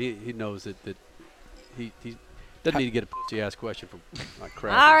times, and he knows that he doesn't need to get a pussy-ass question from like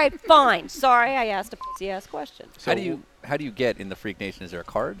crap. All right, fine. Sorry, I asked a pussy-ass question. How do you get in the Freak Nation? Is there a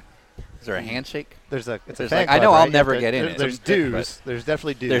card? Is there a handshake? It's a There's fan like- I club, know I'll right? never Yeah, get in there- it. There's But- dues. There's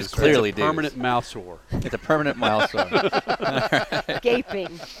definitely dues. There's right? clearly It's a permanent dues. mouth sore. It's a permanent milestone.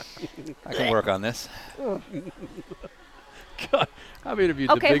 Gaping. I can work on this. God, I've interviewed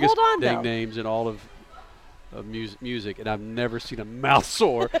Okay, the biggest hold on, dang though. names in all of music, and I've never seen a mouth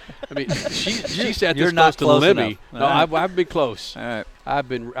sore. I mean, she sat You're this not close to close Lemmy. enough. No, All right. I've been close. All right.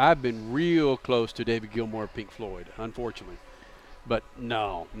 I've been real close to David Gilmour of Pink Floyd, unfortunately. But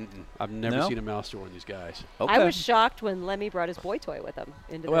no, I've never No? seen a mouth sore in these guys. Okay. I was shocked when Lemmy brought his boy toy with him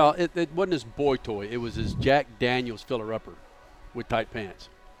into the Well, it wasn't his boy toy. It was his Jack Daniels filler-upper with tight pants.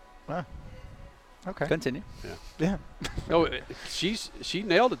 Okay. Continue. Yeah. No, she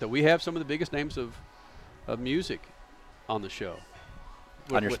nailed it though. We have some of the biggest names of music on the show.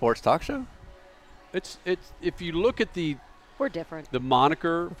 On your sports talk show? It's if you look at the We're different.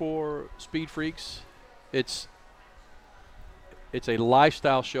 moniker for Speed Freaks, it's a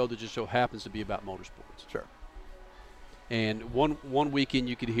lifestyle show that just so happens to be about motorsports. Sure. And one weekend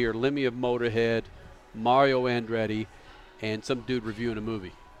you could hear Lemmy of Motorhead, Mario Andretti, and some dude reviewing a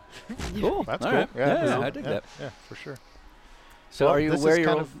movie. Cool. That's All cool. right. Yeah, Yeah, I dig that. Yeah, for sure. So Well, are you this where is you're?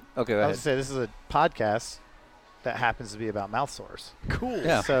 kind of- Okay, go I ahead. was to say this is a podcast, that happens to be about mouth sores. Cool.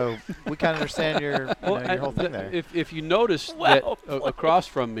 Yeah. So we kind of understand your whole thing there. If you notice that across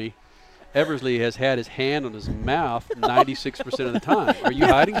from me, Eversley has had his hand on his mouth 96% of the time. Are you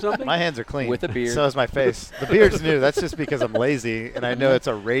hiding something? My hands are clean. With a beard. So is my face. The beard's new. That's just because I'm lazy and I know it's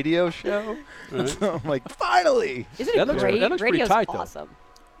a radio show. Right. So I'm like, finally. Isn't That it looks- great? that looks pretty Radio's tight, though. awesome.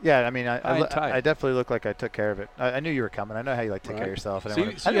 Yeah, I mean, High and tight. I definitely look like I took care of it. I knew you were coming. I know how you like to take care of yourself. I See,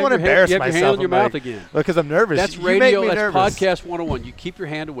 didn't see, you want to have your embarrass hand- you have myself. your hand on your I'm mouth like, again. Because I'm nervous. That's You radio. make me That's nervous. podcast 101. You keep your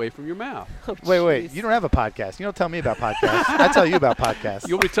hand away from your mouth. Oh, Wait. jeez. You don't have a podcast. You don't tell me about podcasts. I tell you about podcasts.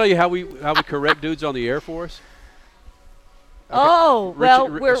 You want me to tell you how we correct dudes on the air for us? Oh, well,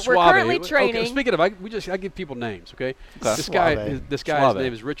 we're Suave. currently Okay, training. speaking of, I give people names, okay? Okay. This guy, Suave. this guy's Suave.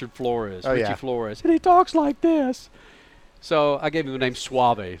 name is Richard Flores. Oh, Richie yeah. Flores, and he talks like this. So I gave him the name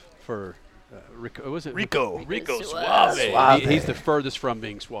Suave for Rico. Was it Rico. Rico Suave. Suave. He's the furthest from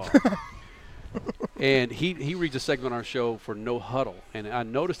being suave. And he reads a segment on our show for No Huddle, and I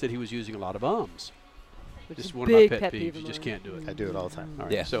noticed that he was using a lot of ums. Which Just is one of my big pet peeve peeves. You of just mine. can't do it. I do it all the time. All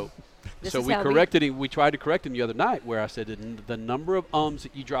right. Yeah. So This so is we how corrected him. We tried to correct him the other night, where I said that the number of ums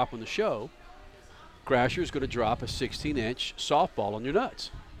that you drop on the show, Crasher is going to drop a 16-inch softball on your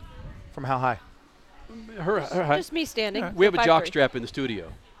nuts. From how high? Her height. Just me standing. We have a 5'3". jock strap in the studio.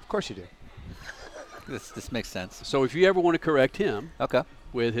 Of course you do. This makes sense. So if you ever want to correct him Okay.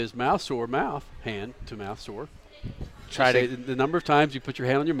 with his hand to mouth sore, Try say to. the number of times you put your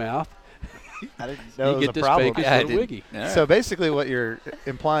hand on your mouth, I didn't know it you was get a this problem. fake Yeah, I little did. wiggy. All right. So basically, what you're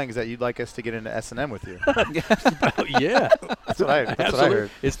implying is that you'd like us to get into S&M with you. Oh, yeah. That's what I Absolutely.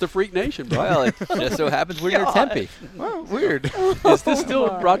 heard. It's the Freak Nation, bro. Well, it just so happens we're near Tempe. Well, weird. Is this still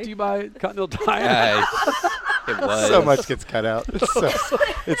my. brought to you by Continental Tire? It was. So much gets cut out.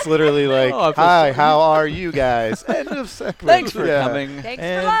 It's literally like, Oh, I feel hi, so- how are you guys? End of segment. Thanks for Yeah. coming. Thanks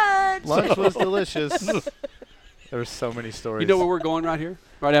And for lunch. Lunch was delicious. There were so many stories. You know where we're going right here?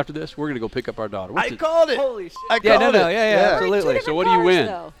 Right after this? We're going to go pick up our daughter. What's I it? called it. Holy shit. I Yeah, called no, it. yeah, absolutely. So what do you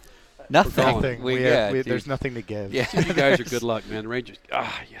win? Nothing. Nothing. Yeah, there's geez. nothing to give. Yeah. You guys are good luck, man. Rangers. Yeah,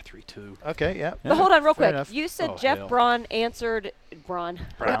 3-2. Okay, yeah. But hold on real Fair quick. enough. You said Oh, Jeff hell. Braun answered I Brown.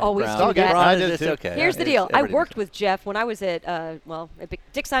 always Brown. do all good. that. I Braun did is too. just okay. Here's the deal. I Everybody worked does. with Jeff when I was at,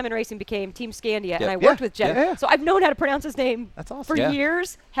 Dick Simon Racing became Team Scandia, and I Yep. worked Yeah, with Jeff. yeah. So I've known how to pronounce his name That's awesome. for Yeah.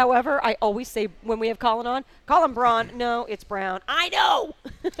 years. However, I always say when we have Colin on, call him Braun. No, it's Brown. I know.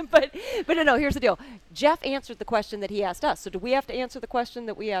 but no, here's the deal. Jeff answered the question that he asked us. So do we have to answer the question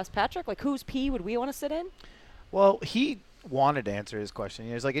that we asked Patrick? Like, whose pee would we want to sit in? Well, he wanted to answer his question.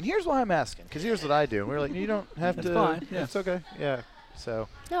 He was like, and here's why I'm asking, because here's what I do. And we were like, you don't have That's to. fine, yeah. It's okay. Yeah. So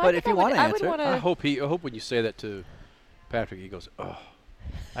No, I But think if you I would- wanna I would answer it, wanna- I hope when you say that to Patrick, he goes, oh.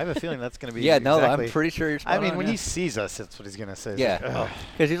 I have a feeling that's going to be. Yeah, no, exactly. I'm pretty sure you're spot I mean, on, when yeah. he sees us, that's what he's going to say. He's Yeah, like, "Ugh."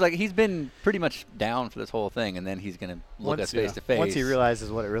 because he's been pretty much down for this whole thing, and then he's gonna look us face to face. Once he realizes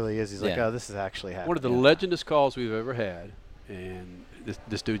what it really is, he's like, Yeah. oh, this is actually happening. One of the legendest calls we've ever had, and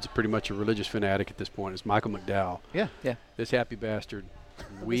this dude's pretty much a religious fanatic at this point, is Michael McDowell. Yeah. Yeah. This happy bastard.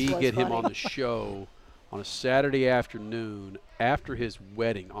 We was get him funny. on the show on a Saturday afternoon after his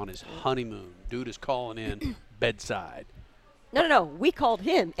wedding on his honeymoon. Dude is calling in bedside. No. We called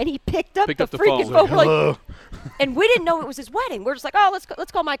him, and he picked up Picked up the freaking phone. phone. We're like, Hello. and we didn't know it was his wedding. We're just like, oh,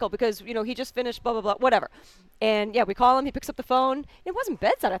 let's call Michael because he just finished blah blah blah whatever. And yeah, we call him. He picks up the phone. It wasn't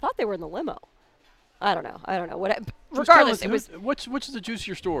bedside. I thought they were in the limo. I don't know. What? Just tell Regardless, us, it was What's the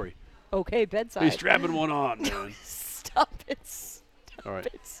juicier story? okay bedside. He's strapping one on, man. Stop it. All right.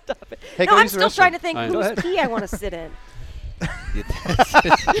 Stop it. Hey, no, go I'm use the still trying to restroom. think Go whose ahead. pee I want to sit in.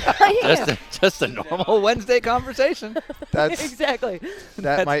 I am. just a normal Wednesday conversation. That's Exactly.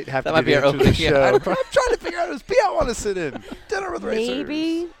 that might have that to might be be the our end of the opening, yeah. show. I'm trying to figure out whose pee I want to sit in. Dinner with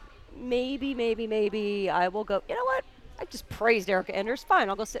racers. Maybe I will go. You know what? I just praised Erica Enders. Fine,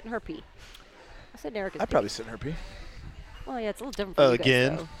 I'll go sit in her pee. I said in Erica's I'd pee. probably sit in her pee. Well, yeah, it's a little different for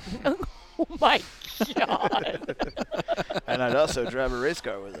Again? you guys, though. Oh my God. And I'd also drive a race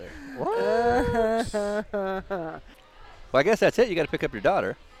car with her. Well, I guess that's it. You got to pick up your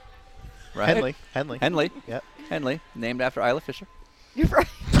daughter, right? Henley. Yep. Henley, named after Isla Fisher, You're right.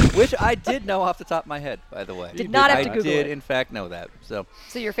 which I did know off the top of my head, by the way. Did not have to I Google did, it. in fact, know that. So,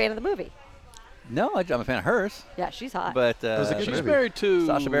 So you're a fan of the movie? no, I'm a fan of hers, Yeah, she's hot. but was a good She's movie. married to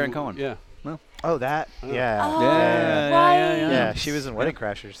Sacha Baron Cohen. Yeah. Oh, that. Yeah. Oh, Yeah, right. Yeah, she was in Wedding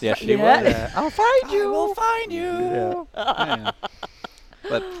Crashers. yeah, she Yeah. was. Yeah. I'll find you. I will find you. Yeah. Yeah.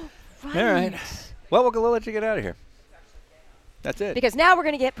 But all right. Well, we'll let you get out of here. That's it. Because now we're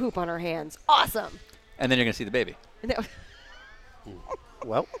going to get poop on our hands. Awesome. And then you're gonna see the baby. And then-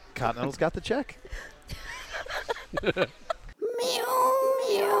 Well, Continental's got the check.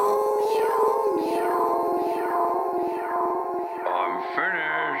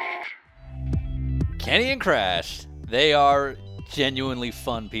 Kenny and Crash. They are genuinely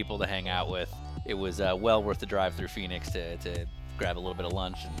fun people to hang out with. It was well worth the drive through Phoenix to grab a little bit of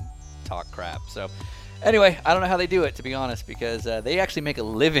lunch and talk crap. So anyway, I don't know how they do it, to be honest, because they actually make a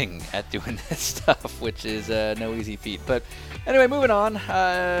living at doing this stuff, which is no easy feat. But anyway, moving on.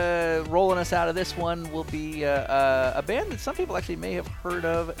 Rolling us out of this one will be a band that some people actually may have heard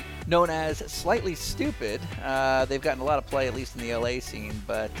of, known as Slightly Stupid. They've gotten a lot of play, at least in the LA scene,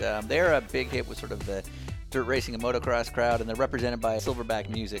 but they're a big hit with sort of the dirt racing and motocross crowd, and they're represented by Silverback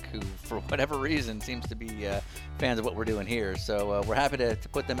Music, who, for whatever reason, seems to be fans of what we're doing here. So we're happy to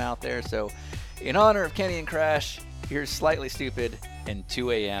put them out there. So in honor of Kenny and Crash, here's Slightly Stupid and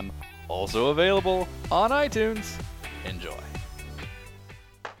 2 a.m., also available on iTunes. Enjoy.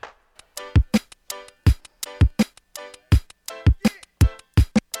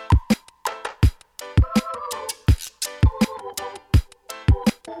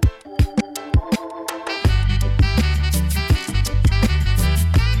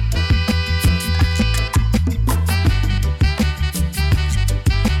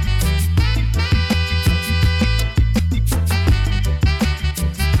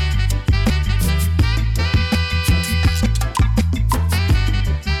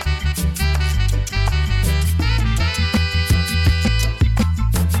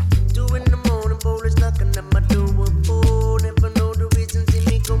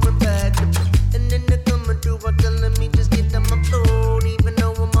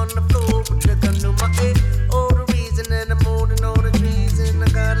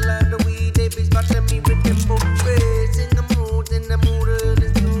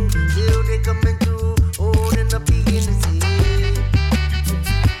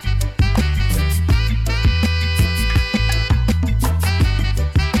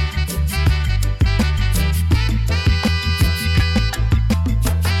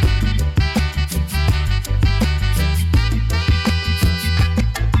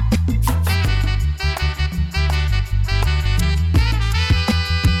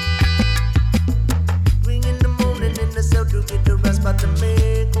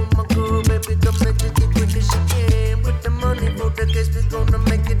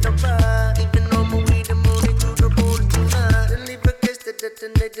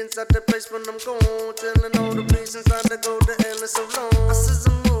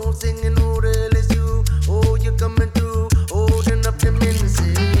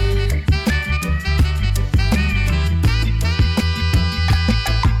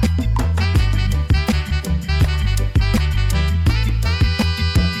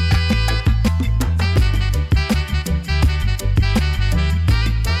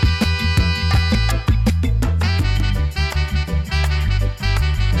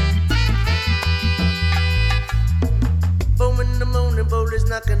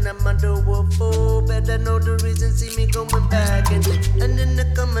 And then they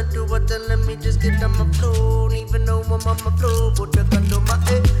come and do what telling me just get on my floor. Even though I'm on my floor, put the gun to my